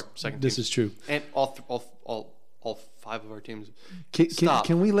 Of our second This teams. is true. And all 5 of our teams.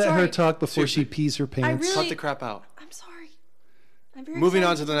 Can we let her Sorry. talk before Seriously. she pees her pants? really- Cut the crap out. I'm sorry. I'm very Moving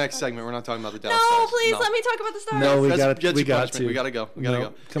on excited to the next talk segment. We're not talking about the about- Dallas No, Stars. please let me talk about the Stars. No, we That's- got that's we your got punishment. to. We gotta go. We gotta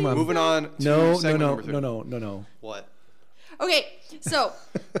go. Come on. Moving on to No. segment number 3. No. What? Okay, so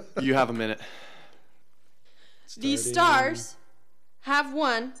You have a minute. the Stars have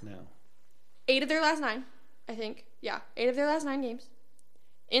won No. 8 of their last 9, I think. Yeah, 8 of their last 9 games.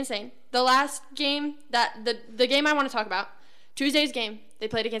 Insane. The last game the game I want to talk about, Tuesday's game, they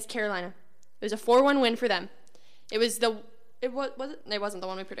played against Carolina. It was a 4-1 win for them. It wasn't the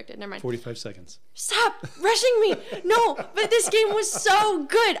one we predicted. Never mind. 45 seconds. Stop rushing me. No, but this game was so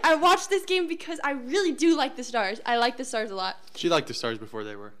good. I watched this game because I really do like the Stars. I like the Stars a lot. She liked the Stars before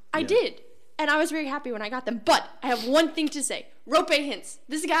they were. I did. And I was very happy when I got them. But I have one thing to say. Rope Hintz.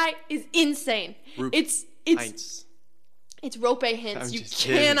 This guy is insane. It's Rope Hintz. I'm You just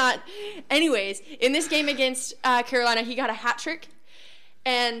kidding. cannot. Anyways, in this game against Carolina, he got a hat trick.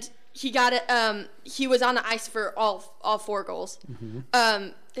 And he got it. He was on the ice for all 4 goals.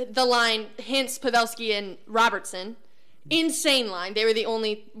 The line, Hintz, Pavelski, and Robertson, insane line. They were the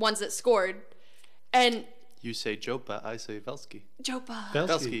only ones that scored. And You say Jopa, I say Velsky. Jopa.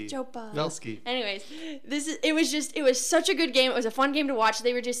 Velsky. Jopa. Velsky. Anyways, it was such a good game. It was a fun game to watch.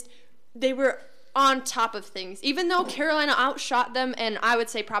 They were on top of things. Even though Carolina outshot them and I would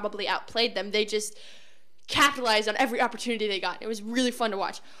say probably outplayed them, they just capitalized on every opportunity they got. It was really fun to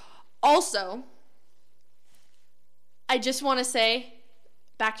watch. Also, I just want to say,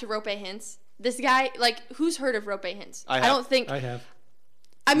 back to Rope Hintz. This guy, who's heard of Rope Hintz? I have.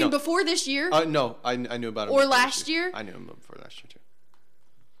 I mean, before this year. No, I knew about him. Or last year. I knew him before last year, too.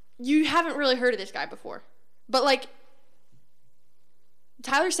 You haven't really heard of this guy before. But,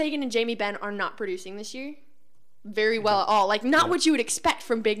 Tyler Seguin and Jamie Benn are not producing this year very well at all. Not what you would expect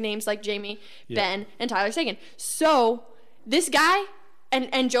from big names like Jamie Benn and Tyler Seguin. So, this guy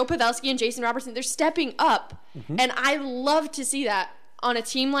and Joe Pavelski and Jason Robertson, they're stepping up. And I love to see that on a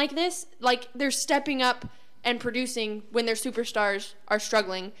team like this. They're stepping up and producing when their superstars are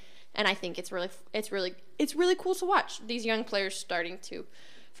struggling. And I think it's really cool to watch these young players starting to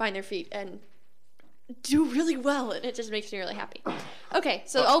find their feet and do really well, and it just makes me really happy. Okay,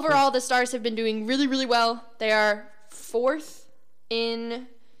 so overall, the Stars have been doing really, really well. They are 4th in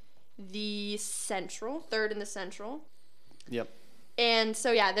the Central, 3rd in the Central. Yep. And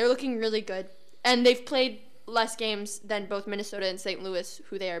so, yeah, they're looking really good. And they've played less games than both Minnesota and St. Louis,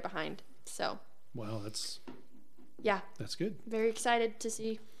 who they are behind. So. Wow, that's good. Very excited to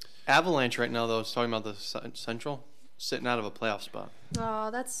see. Avalanche right now, though, is talking about the Central, sitting out of a playoff spot.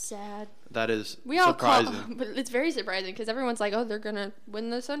 Oh, that's sad. That is surprising. But it's very surprising because everyone's like, oh, they're going to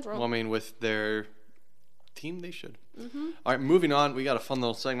win the Central. Well, I mean, with their team, they should. All right, moving on. We got a fun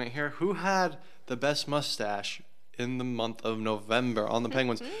little segment here. Who had the best mustache in the month of November on the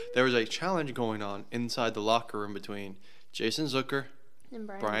Penguins? There was a challenge going on inside the locker room between Jason Zucker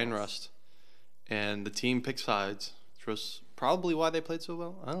and Brian Rust. And the team picked sides, which was probably why they played so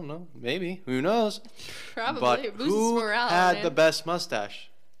well. I don't know. Maybe. Who knows? Probably. But It boosts who morale, had man. the best mustache?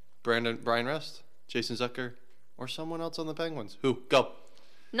 Brian Rust, Jason Zucker, or someone else on the Penguins? Who? Go.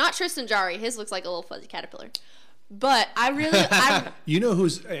 Not Tristan Jarry. His looks like a little fuzzy caterpillar. But I You know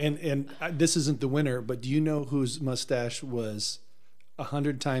who's and this isn't the winner, but do you know whose mustache was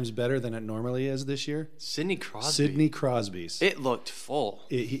 100 times better than it normally is this year? Sidney Crosby. Sidney Crosby's. It looked full.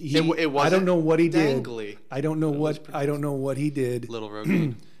 It wasn't. I don't know what he dangly. did. I don't know what he did. Little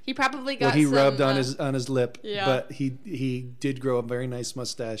Rogaine. he probably got what he some, rubbed on his lip. Yeah. But he did grow a very nice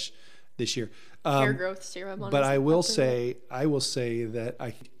mustache this year. hair growth serum on But his I will upper say that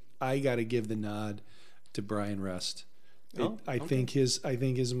I got to give the nod to Brian Rust. I think his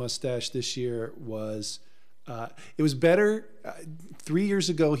mustache this year was. It was better. 3 years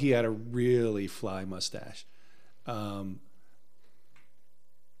ago, he had a really fly mustache, but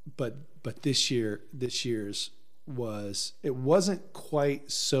this year's wasn't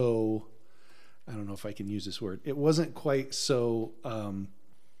quite so. I don't know if I can use this word. It wasn't quite so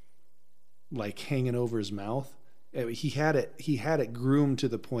like hanging over his mouth. He had it groomed to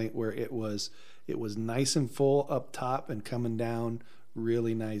the point where it was nice and full up top and coming down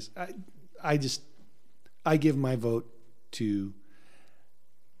really nice. I give my vote to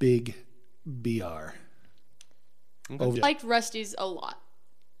Big BR. I liked Rusty's a lot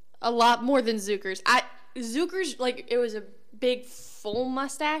more than Zucker's. Zucker's it was a big full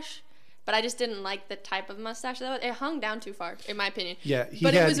mustache, but I just didn't like the type of mustache that it hung down too far, in my opinion. Yeah, he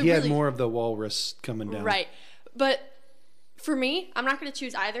had more of the walrus coming down. Right, but for me, I'm not going to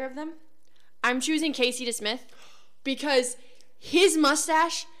choose either of them. I'm choosing Casey DeSmith because his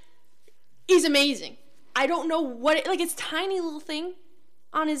mustache is amazing. I don't know what it's tiny little thing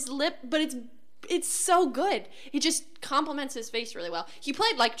on his lip, but it's so good. It just complements his face really well. He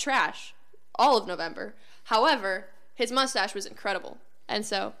played like trash all of November. However, his mustache was incredible. And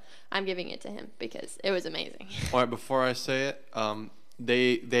so I'm giving it to him because it was amazing. All right, before I say it,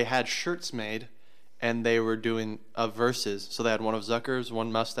 they had shirts made, and they were doing verses. So they had one of Zucker's,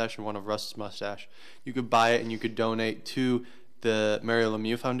 one mustache, and one of Rust's mustache. You could buy it, and you could donate to the Mario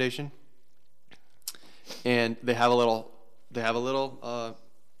Lemieux Foundation. And they have a little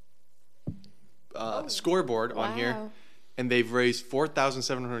scoreboard on here, and they've raised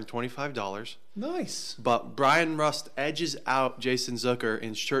 $4,725. Nice. But Brian Rust edges out Jason Zucker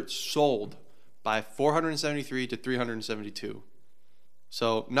in shirts sold by 473 to 372.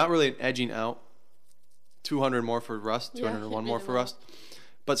 So not really an edging out. 200 more for Rust, 201 more for Rust.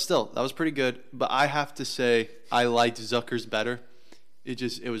 But still, that was pretty good. But I have to say, I liked Zucker's better. It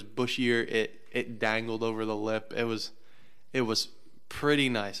was bushier. It dangled over the lip. It was pretty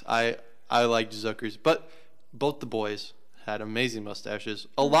nice. I liked Zucker's, but both the boys had amazing mustaches.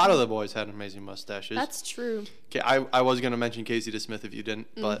 A lot of the boys had amazing mustaches. That's true. Okay, I was gonna mention Casey DeSmith if you didn't,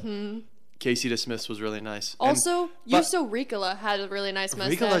 but Casey DeSmith was really nice. Also, Juuso Riikola had a really nice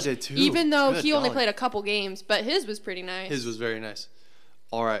mustache. Riikola did too. Even though Good he only golly. played a couple games, but his was pretty nice. His was very nice.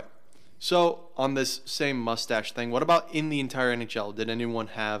 All right. So on this same mustache thing, what about in the entire NHL? Did anyone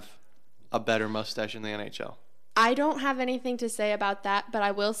have a better mustache in the NHL? I don't have anything to say about that, but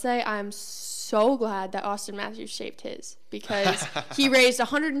I will say I'm so glad that Austin Matthews shaved his, because he raised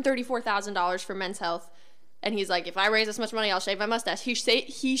 $134,000 for Men's Health, and he's like, if I raise this much money, I'll shave my mustache. He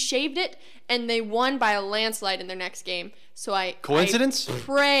shaved it, and they won by a landslide in their next game. So Coincidence? I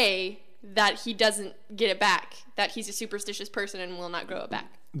pray that he doesn't get it back, that he's a superstitious person and will not grow it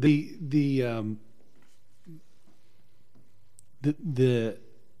back. The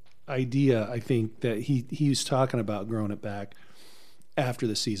idea, I think, that he was talking about growing it back after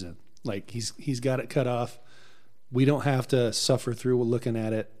the season. Like he's got it cut off. We don't have to suffer through looking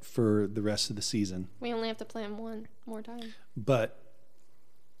at it for the rest of the season. We only have to play him one more time. But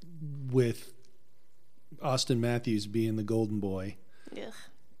with Austin Matthews being the golden boy, Ugh.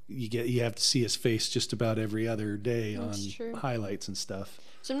 you have to see his face just about every other day That's on true. highlights and stuff.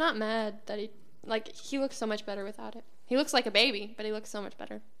 So I'm not mad that he looks so much better without it. He looks like a baby, but he looks so much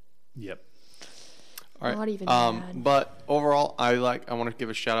better. Yep. All right. Not even bad. But overall, I want to give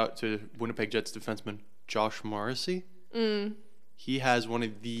a shout out to Winnipeg Jets defenseman Josh Morrissey. He has one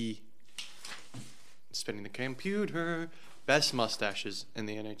of the spinning the computer best mustaches in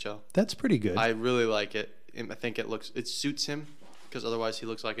the NHL. That's pretty good. I really like it. I think it suits him, because otherwise he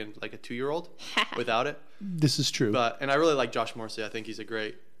looks like a 2-year-old without it. This is true. And I really like Josh Morrissey. I think he's a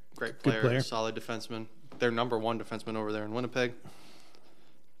great player, player. solid defenseman. They're number one defenseman over there in Winnipeg.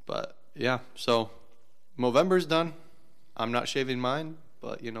 But yeah, so Movember's done. I'm not shaving mine,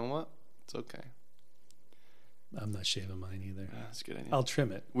 but you know what? It's okay. I'm not shaving mine either. Yeah, that's a good idea. I'll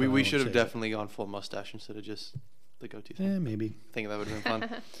trim it. We should have definitely gone full mustache instead of just the goatee thing. Maybe. I think that would have been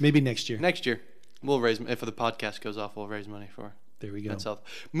fun. Maybe next year. Next year, we'll raise, if the podcast goes off, we'll raise money for There we go. Men's Health.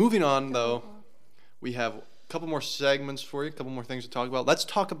 Moving on, though, we have a couple more segments for you, a couple more things to talk about. Let's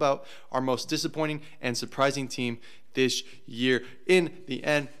talk about our most disappointing and surprising team this year in the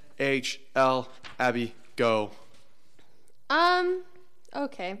NHL. Abby, go.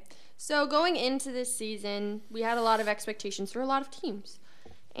 Okay. So going into this season, we had a lot of expectations for a lot of teams.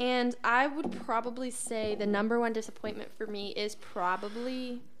 And I would probably say the number one disappointment for me is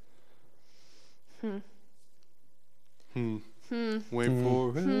probably Wait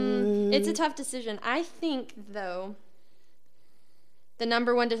for it. It's a tough decision. I think, though, the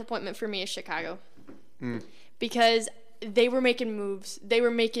number one disappointment for me is Chicago. Because they were making moves. They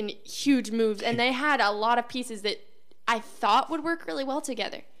were making huge moves. And they had a lot of pieces that I thought would work really well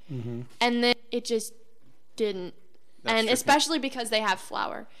together. And then it just didn't. That's and tricky. especially because they have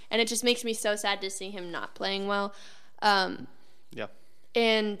Flower. And it just makes me so sad to see him not playing well. Yeah.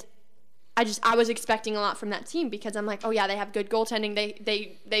 And I was expecting a lot from that team, because I'm like, oh yeah, they have good goaltending.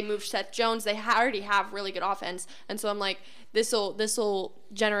 They moved Seth Jones. They already have really good offense, and so I'm like, this'll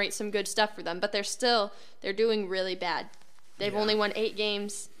generate some good stuff for them. But they're doing really bad. They've only won 8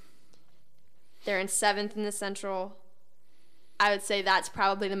 games. They're in 7th in the Central. I would say that's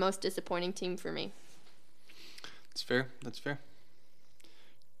probably the most disappointing team for me. That's fair. That's fair.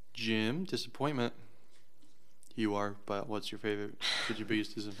 Jim, disappointment. You are, but what's your favorite? What's your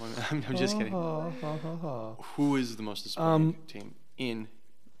biggest disappointment? I'm just kidding. Who is the most disappointing team in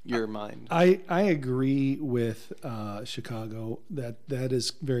your mind? I agree with Chicago that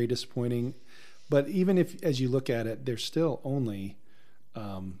is very disappointing. But even if, as you look at it, they're still only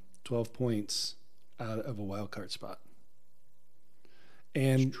 12 points out of a wild card spot.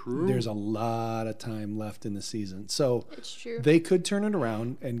 And there's a lot of time left in the season. So It's true. they could turn it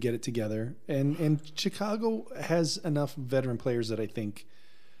around and get it together. And Chicago has enough veteran players that I think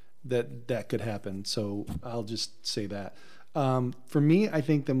that could happen. So I'll just say that. For me, I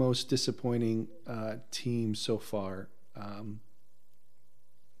think the most disappointing team so far.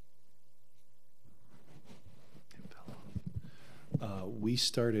 We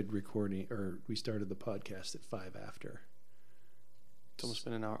started the podcast at 5 after. It's almost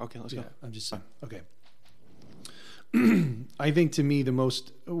been an hour. Okay, let's Yeah, go. I'm just okay. I think to me the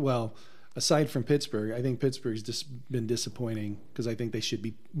most, well, aside from Pittsburgh, I think Pittsburgh's just been disappointing, because I think they should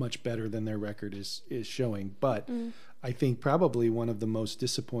be much better than their record is showing. But I think probably one of the most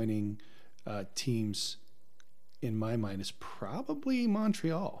disappointing teams in my mind is probably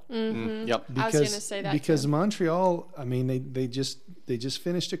Montreal. Yep. I was going to say that because too. Montreal, I mean, they just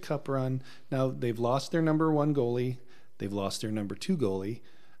finished a cup run. Now they've lost their number one goalie. They've lost their number 2 goalie.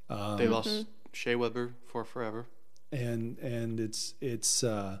 They lost Shea Weber for forever. And it's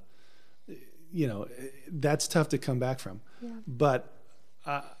that's tough to come back from. Yeah. But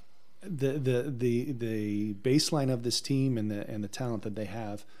the baseline of this team and the talent that they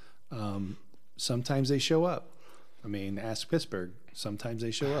have, sometimes they show up. I mean, ask Pittsburgh. Sometimes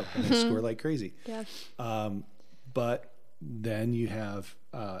they show up and they score like crazy. Yeah. But then you have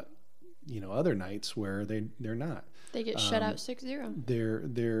other nights where they're not. They get shut out 6-0.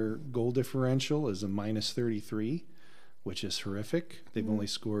 Their goal differential is a -33, which is horrific. They've only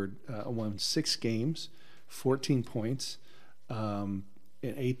scored won 6 games, 14 points, in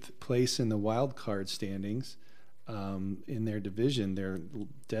 8th place in the wild card standings. In their division, they're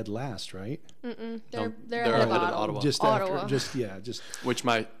dead last, right? They're ahead of Ottawa. Just Ottawa. after, Which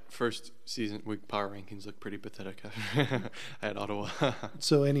my first season week power rankings look pretty pathetic. I had Ottawa.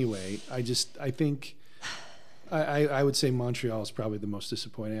 So anyway, I think I would say Montreal is probably the most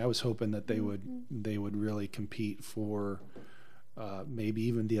disappointing. I was hoping that they would really compete for maybe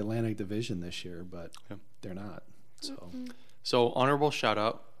even the Atlantic Division this year, but they're not. So honorable shout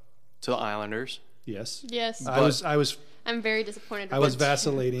out to the Islanders. Yes. I'm very disappointed. I was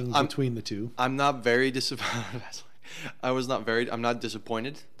vacillating between the two. I'm not very disappointed. I'm not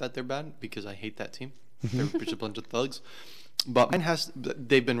disappointed that they're bad because I hate that team. They're just a bunch of thugs. But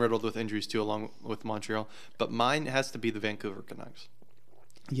they've been riddled with injuries too, along with Montreal. But mine has to be the Vancouver Canucks.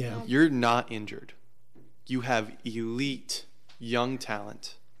 Yeah. You're not injured. You have elite young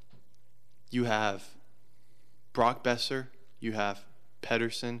talent. You have Brock Besser. You have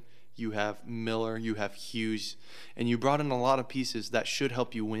Pedersen. You have Miller, you have Hughes, and you brought in a lot of pieces that should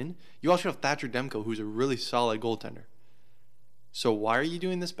help you win. You also have Thatcher Demko, who's a really solid goaltender. So why are you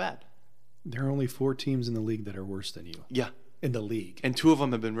doing this bad? There are only 4 teams in the league that are worse than you. Yeah. In the league. And 2 of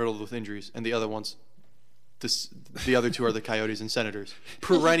them have been riddled with injuries, and the other ones, the other 2 are the Coyotes and Senators.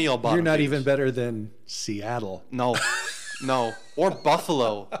 Perennial bottom You're not teams. even better than Seattle. No. Or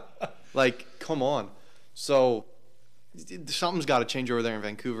Buffalo. Like, come on. So something's got to change over there in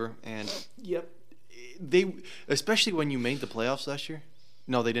Vancouver, and they, especially when you made the playoffs last year.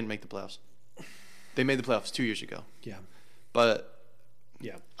 No, they didn't make the playoffs. They made the playoffs 2 years ago. Yeah, but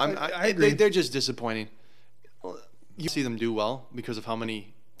I agree. They're just disappointing. You see them do well because of how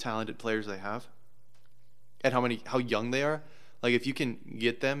many talented players they have, and how young they are. Like if you can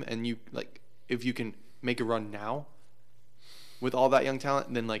get them, and if you can make a run now with all that young talent,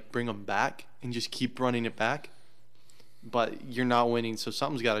 and then bring them back and just keep running it back. But you're not winning, so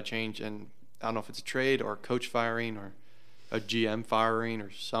something's got to change. And I don't know if it's a trade or a coach firing or a GM firing or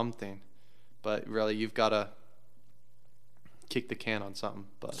something. But really, you've got to kick the can on something.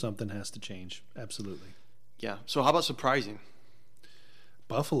 But something has to change. Absolutely. Yeah. So how about surprising?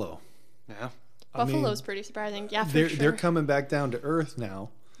 Buffalo. Yeah. Buffalo's pretty surprising. Yeah, for sure. They're coming back down to earth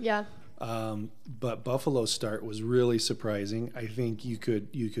now. Yeah. But Buffalo's start was really surprising. I think you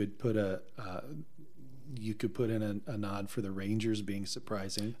could put in a nod for the Rangers being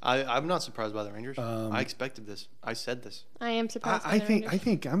surprising. I'm not surprised by the Rangers. I expected this. I said this. I am surprised. I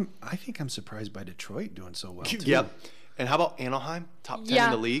think I'm surprised by Detroit doing so well too. Yeah. And how about Anaheim, top 10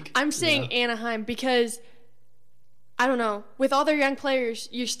 in the league? I'm saying Anaheim because I don't know. With all their young players,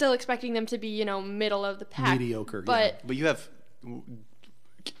 you're still expecting them to be middle of the pack. Mediocre. But you have,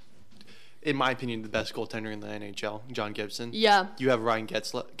 in my opinion, the best goaltender in the NHL, John Gibson. Yeah. You have Ryan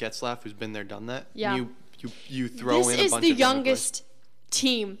Getzlaf, who's been there, done that. Yeah. You throw in a bunch of This is the youngest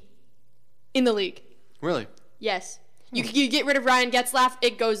team in the league. Really? Yes. You get rid of Ryan Getzlaf,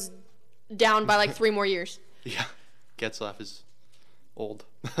 it goes down by 3 more years. Yeah. Getzlaf is old.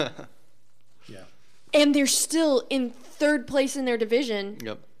 Yeah. And they're still in 3rd place in their division.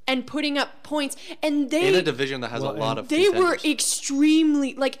 Yep. And putting up points. And they in a division that has a lot of They were contenders.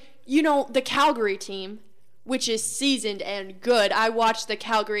 extremely the Calgary team, which is seasoned and good. I watched the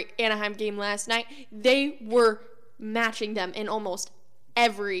Calgary Anaheim game last night. They were matching them in almost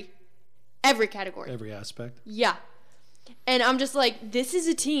every category. Every aspect. Yeah. And I'm just this is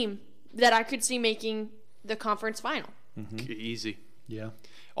a team that I could see making the conference final. Mm-hmm. Easy. Yeah.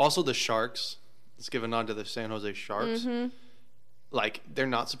 Also the Sharks. Let's give a nod to the San Jose Sharks. Mm-hmm. They're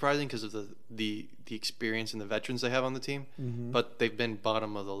not surprising because of the experience and the veterans they have on the team, but they've been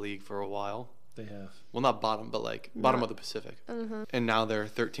bottom of the league for a while. They have. Well, not bottom, but bottom of the Pacific. Mm-hmm. And now they're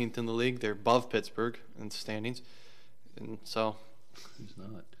 13th in the league. They're above Pittsburgh in the standings. And so... Who's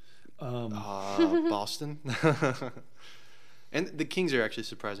not? Boston. And the Kings are actually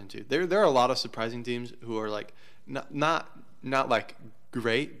surprising too. There are a lot of surprising teams who are not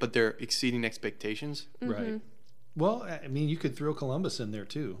great, but they're exceeding expectations. Mm-hmm. Right. Well, I mean, you could throw Columbus in there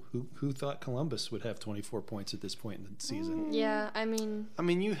too. Who thought Columbus would have 24 points at this point in the season? Yeah, I mean,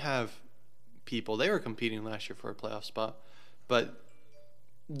 you have people. They were competing last year for a playoff spot, but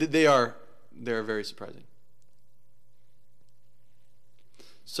they're very surprising.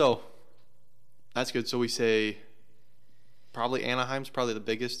 So that's good. So we say probably Anaheim's probably the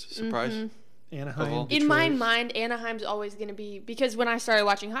biggest surprise. Mm-hmm. Anaheim. In my mind, Anaheim's always going to be, because when I started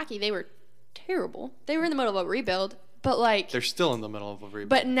watching hockey, they were terrible. They were in the middle of a rebuild, but like they're still in the middle of a rebuild.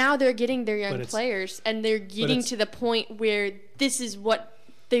 But now they're getting their young players, and they're getting to the point where this is what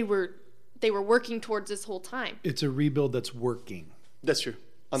they were working towards this whole time. It's a rebuild that's working. That's true.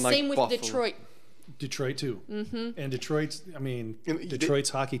 Unlike Same with Buffalo. Detroit too. Mm-hmm. And Detroit's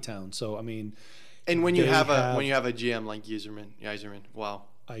hockey town. So I mean, and when you have a GM like Yzerman, wow.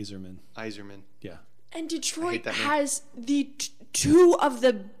 Yzerman. Yeah. And Detroit has the two of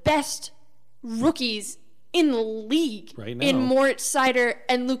the best rookies in the league right now, in Moritz Seider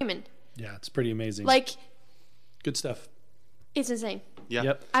and Luke Hyman. Yeah, it's pretty amazing. Like, good stuff. It's insane. Yeah.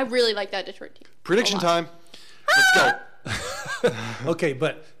 Yep. I really like that Detroit team. Prediction time. Let's go. Okay,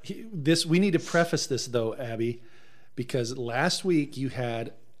 but we need to preface this though, Abby, because last week you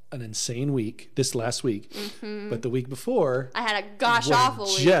had an insane week. This last week, but the week before, I had a awful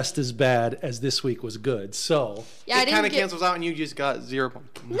week. Just as bad as this week was good. So yeah, it kind of cancels out, and you just got 0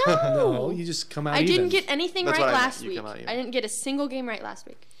 points. No, you just come out. I even. didn't get anything right last week. I didn't get a single game right last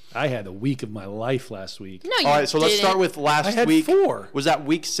week. I had a week of my life last week. No, you All right, so let's start with last week. I had 4. Was that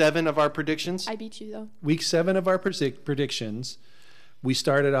week 7 of our predictions? I beat you though. Week 7 of our predictions. We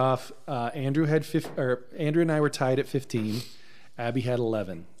started off. Andrew and I were tied at 15. Abby had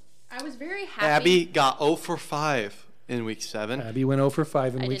 11. I was very happy. Abby got 0 for 5 in week 7. Abby went 0 for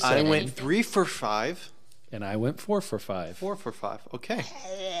 5 in week 7. I went 3 for 5. And I went 4 for 5. 4 for 5. Okay.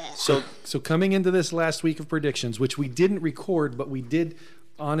 So coming into this last week of predictions, which we didn't record, but we did.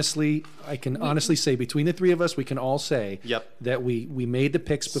 Honestly, I can honestly say between the three of us, we can all say that we made the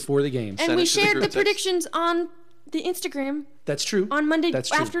picks before the game. And we shared the predictions on the Instagram. That's true. On Monday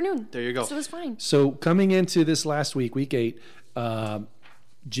afternoon. There you go. So it was fine. So coming into this last week, week 8,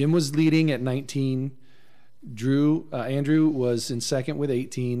 Jim was leading at 19. Andrew was in second with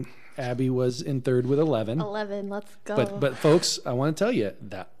 18. Abby was in third with 11. 11, let's go. But folks, I want to tell you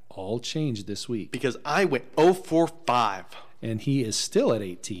that all changed this week. Because I went 0 for 5. And he is still at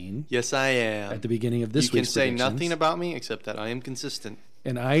 18. Yes, I am. At the beginning of this week's You can say nothing about me except that I am consistent.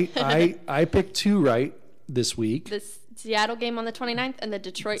 And I picked 2 right this week. The Seattle game on the 29th and the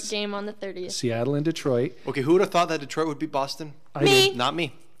Detroit game on the 30th. Seattle and Detroit. Okay, who would have thought that Detroit would beat Boston? Me. Not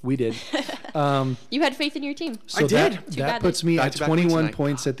me. We did. You had faith in your team. So I did. That puts me at 21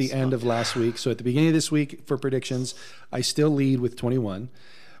 points at the end of last week. So at the beginning of this week for predictions, I still lead with 21.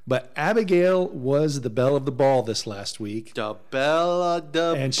 But Abigail was the belle of the ball this last week. The belle of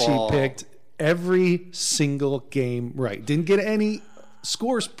the ball. And she picked every single game right. Didn't get any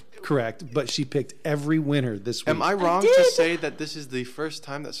scores correct, but she picked every winner this week. Am I wrong to say that this is the first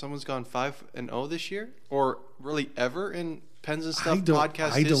time that someone's gone 5-0 this year? Or really ever in Pens and Stuff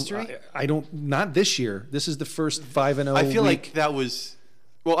podcast history? I don't, not this year. This is the first 5-0 I feel week. like that was,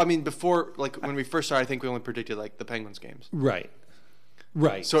 well, I mean, before, like when we first started, I think we only predicted like the Penguins games. Right.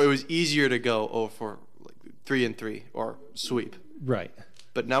 So it was easier to go for like 3-3 or sweep. Right.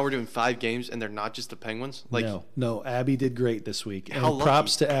 But now we're doing 5 games and they're not just the Penguins. Like no. Abby did great this week. And how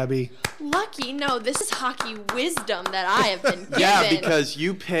props to Abby. Lucky? No, this is hockey wisdom that I have been given. Yeah, because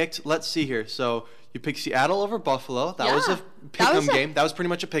you picked. Let's see here. So you picked Seattle over Buffalo. That was a pick'em game. That was pretty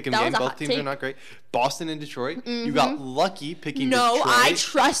much a pick'em game. Both teams are not great. Boston and Detroit. Mm-hmm. You got lucky picking Detroit. No, I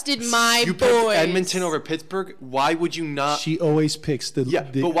trusted my you boys. You picked Edmonton over Pittsburgh. Why would you not? She always picks the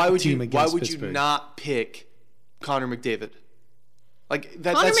but why would team you? against Why would Pittsburgh. you not pick Connor McDavid? Like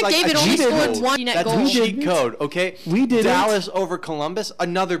Connor that's McDavid like only scored 1 net goal. That's a cheat code, okay? We did Dallas over Columbus,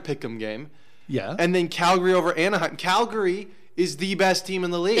 another pick'em game. Yeah. And then Calgary over Anaheim. Calgary is the best team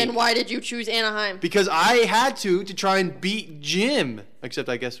in the league. Then why did you choose Anaheim? Because I had to try and beat Jim. Except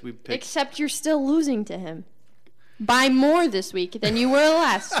I guess we picked. Except you're still losing to him. By more this week than you were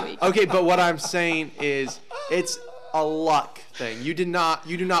last week. Okay, but what I'm saying is it's a luck thing. You do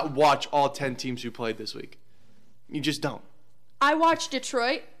not watch all 10 teams who played this week. You just don't. I watched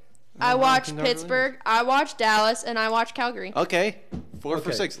Detroit. I watched Pittsburgh. I watched Dallas, and I watched Calgary. Okay, 4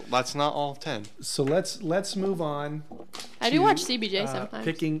 for 6. That's not all 10. So let's move on. I do watch CBJ sometimes.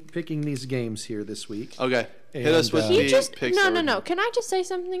 Picking these games here this week. Okay, And, hit us with the picks. No. Can I just say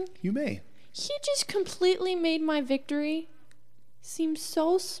something? You may. He just completely made my victory seem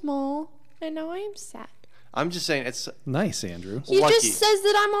so small, and now I am sad. I'm just saying it's nice, Andrew. He lucky. just says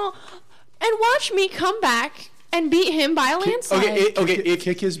that I'm all, and watch me come back and beat him by a landslide. Okay.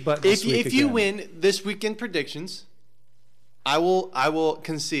 Kick his butt. This week If you again. win this weekend predictions, I will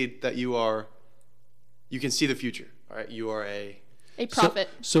concede that you can see the future. All right, you are a prophet.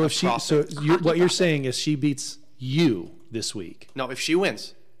 So if what you're saying is she beats you this week. No, if she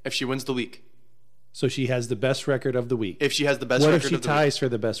wins the week. So she has the best record of the week. If she has the best what record if she of the week. ties for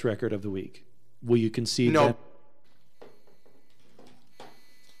the best record of the week? Will you concede No. that?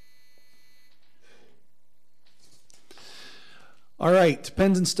 All right,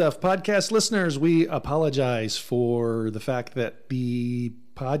 Pens and Stuff podcast listeners, we apologize for the fact that the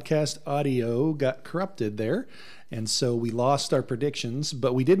podcast audio got corrupted there. And so we lost our predictions,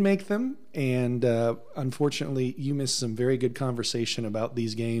 but we did make them. And unfortunately, you missed some very good conversation about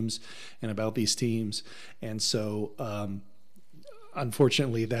these games and about these teams. And so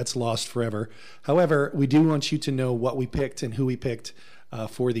unfortunately, that's lost forever. However, we do want you to know what we picked and who we picked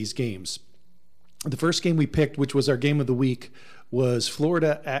for these games. The first game we picked, which was our game of the week, was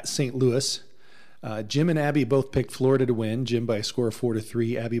Florida at St. Louis. Jim and Abby both picked Florida to win. Jim by a score of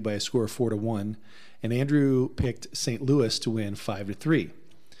 4-3, Abby by a score of 4-1, and Andrew picked St. Louis to win 5-3.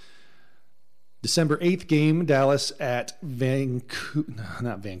 December 8th game, Dallas at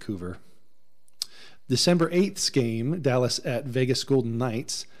Vancouver. December 8th game, Dallas at Vegas Golden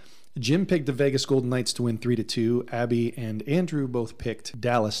Knights. Jim picked the Vegas Golden Knights to win 3-2. Abby and Andrew both picked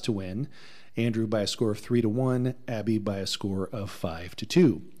Dallas to win. Andrew by a score of 3-1, Abby by a score of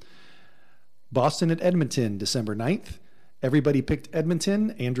 5-2. Boston at Edmonton, December 9th. Everybody picked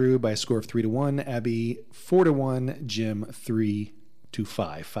Edmonton. Andrew by a score of 3-1, Abby 4-1, Jim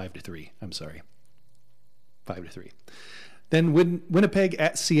 5-3. I'm sorry. 5-3. Then Winnipeg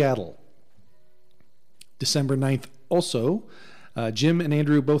at Seattle. December 9th also. Jim and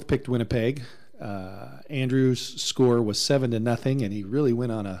Andrew both picked Winnipeg. Andrew's score was 7-0, and he really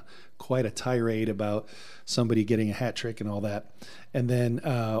went on quite a tirade about somebody getting a hat trick and all that. And then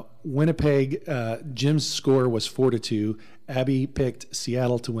Winnipeg, Jim's score was 4-2. Abby picked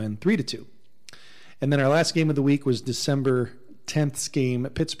Seattle to win 3-2. And then our last game of the week was December 10th's game,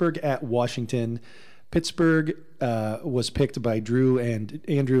 Pittsburgh at Washington. Pittsburgh was picked by Drew and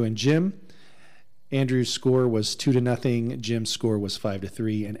Andrew and Jim. Andrew's score was 2-0. Jim's score was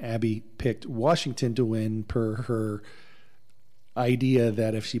 5-3, and Abby picked Washington to win per her idea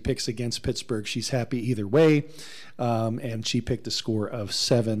that if she picks against Pittsburgh, she's happy either way. And she picked a score of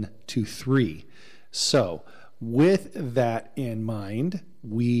 7-3. So with that in mind,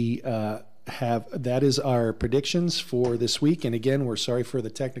 we that is our predictions for this week. And again, we're sorry for the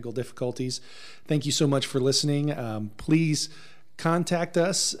technical difficulties. Thank you so much for listening. Please contact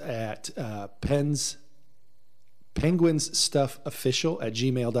us at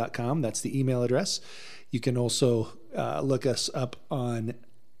penguinsstuffofficial@gmail.com. That's the email address. You can also look us up on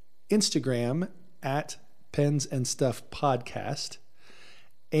Instagram at Pens and Stuff Podcast,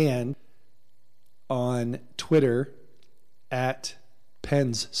 and on Twitter at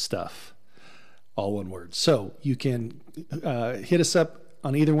Pens Stuff, all one word. So you can hit us up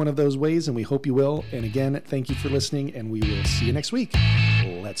on either one of those ways, and we hope you will. And again, thank you for listening, and we will see you next week.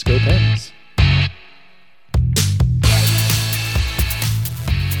 Let's go Pens.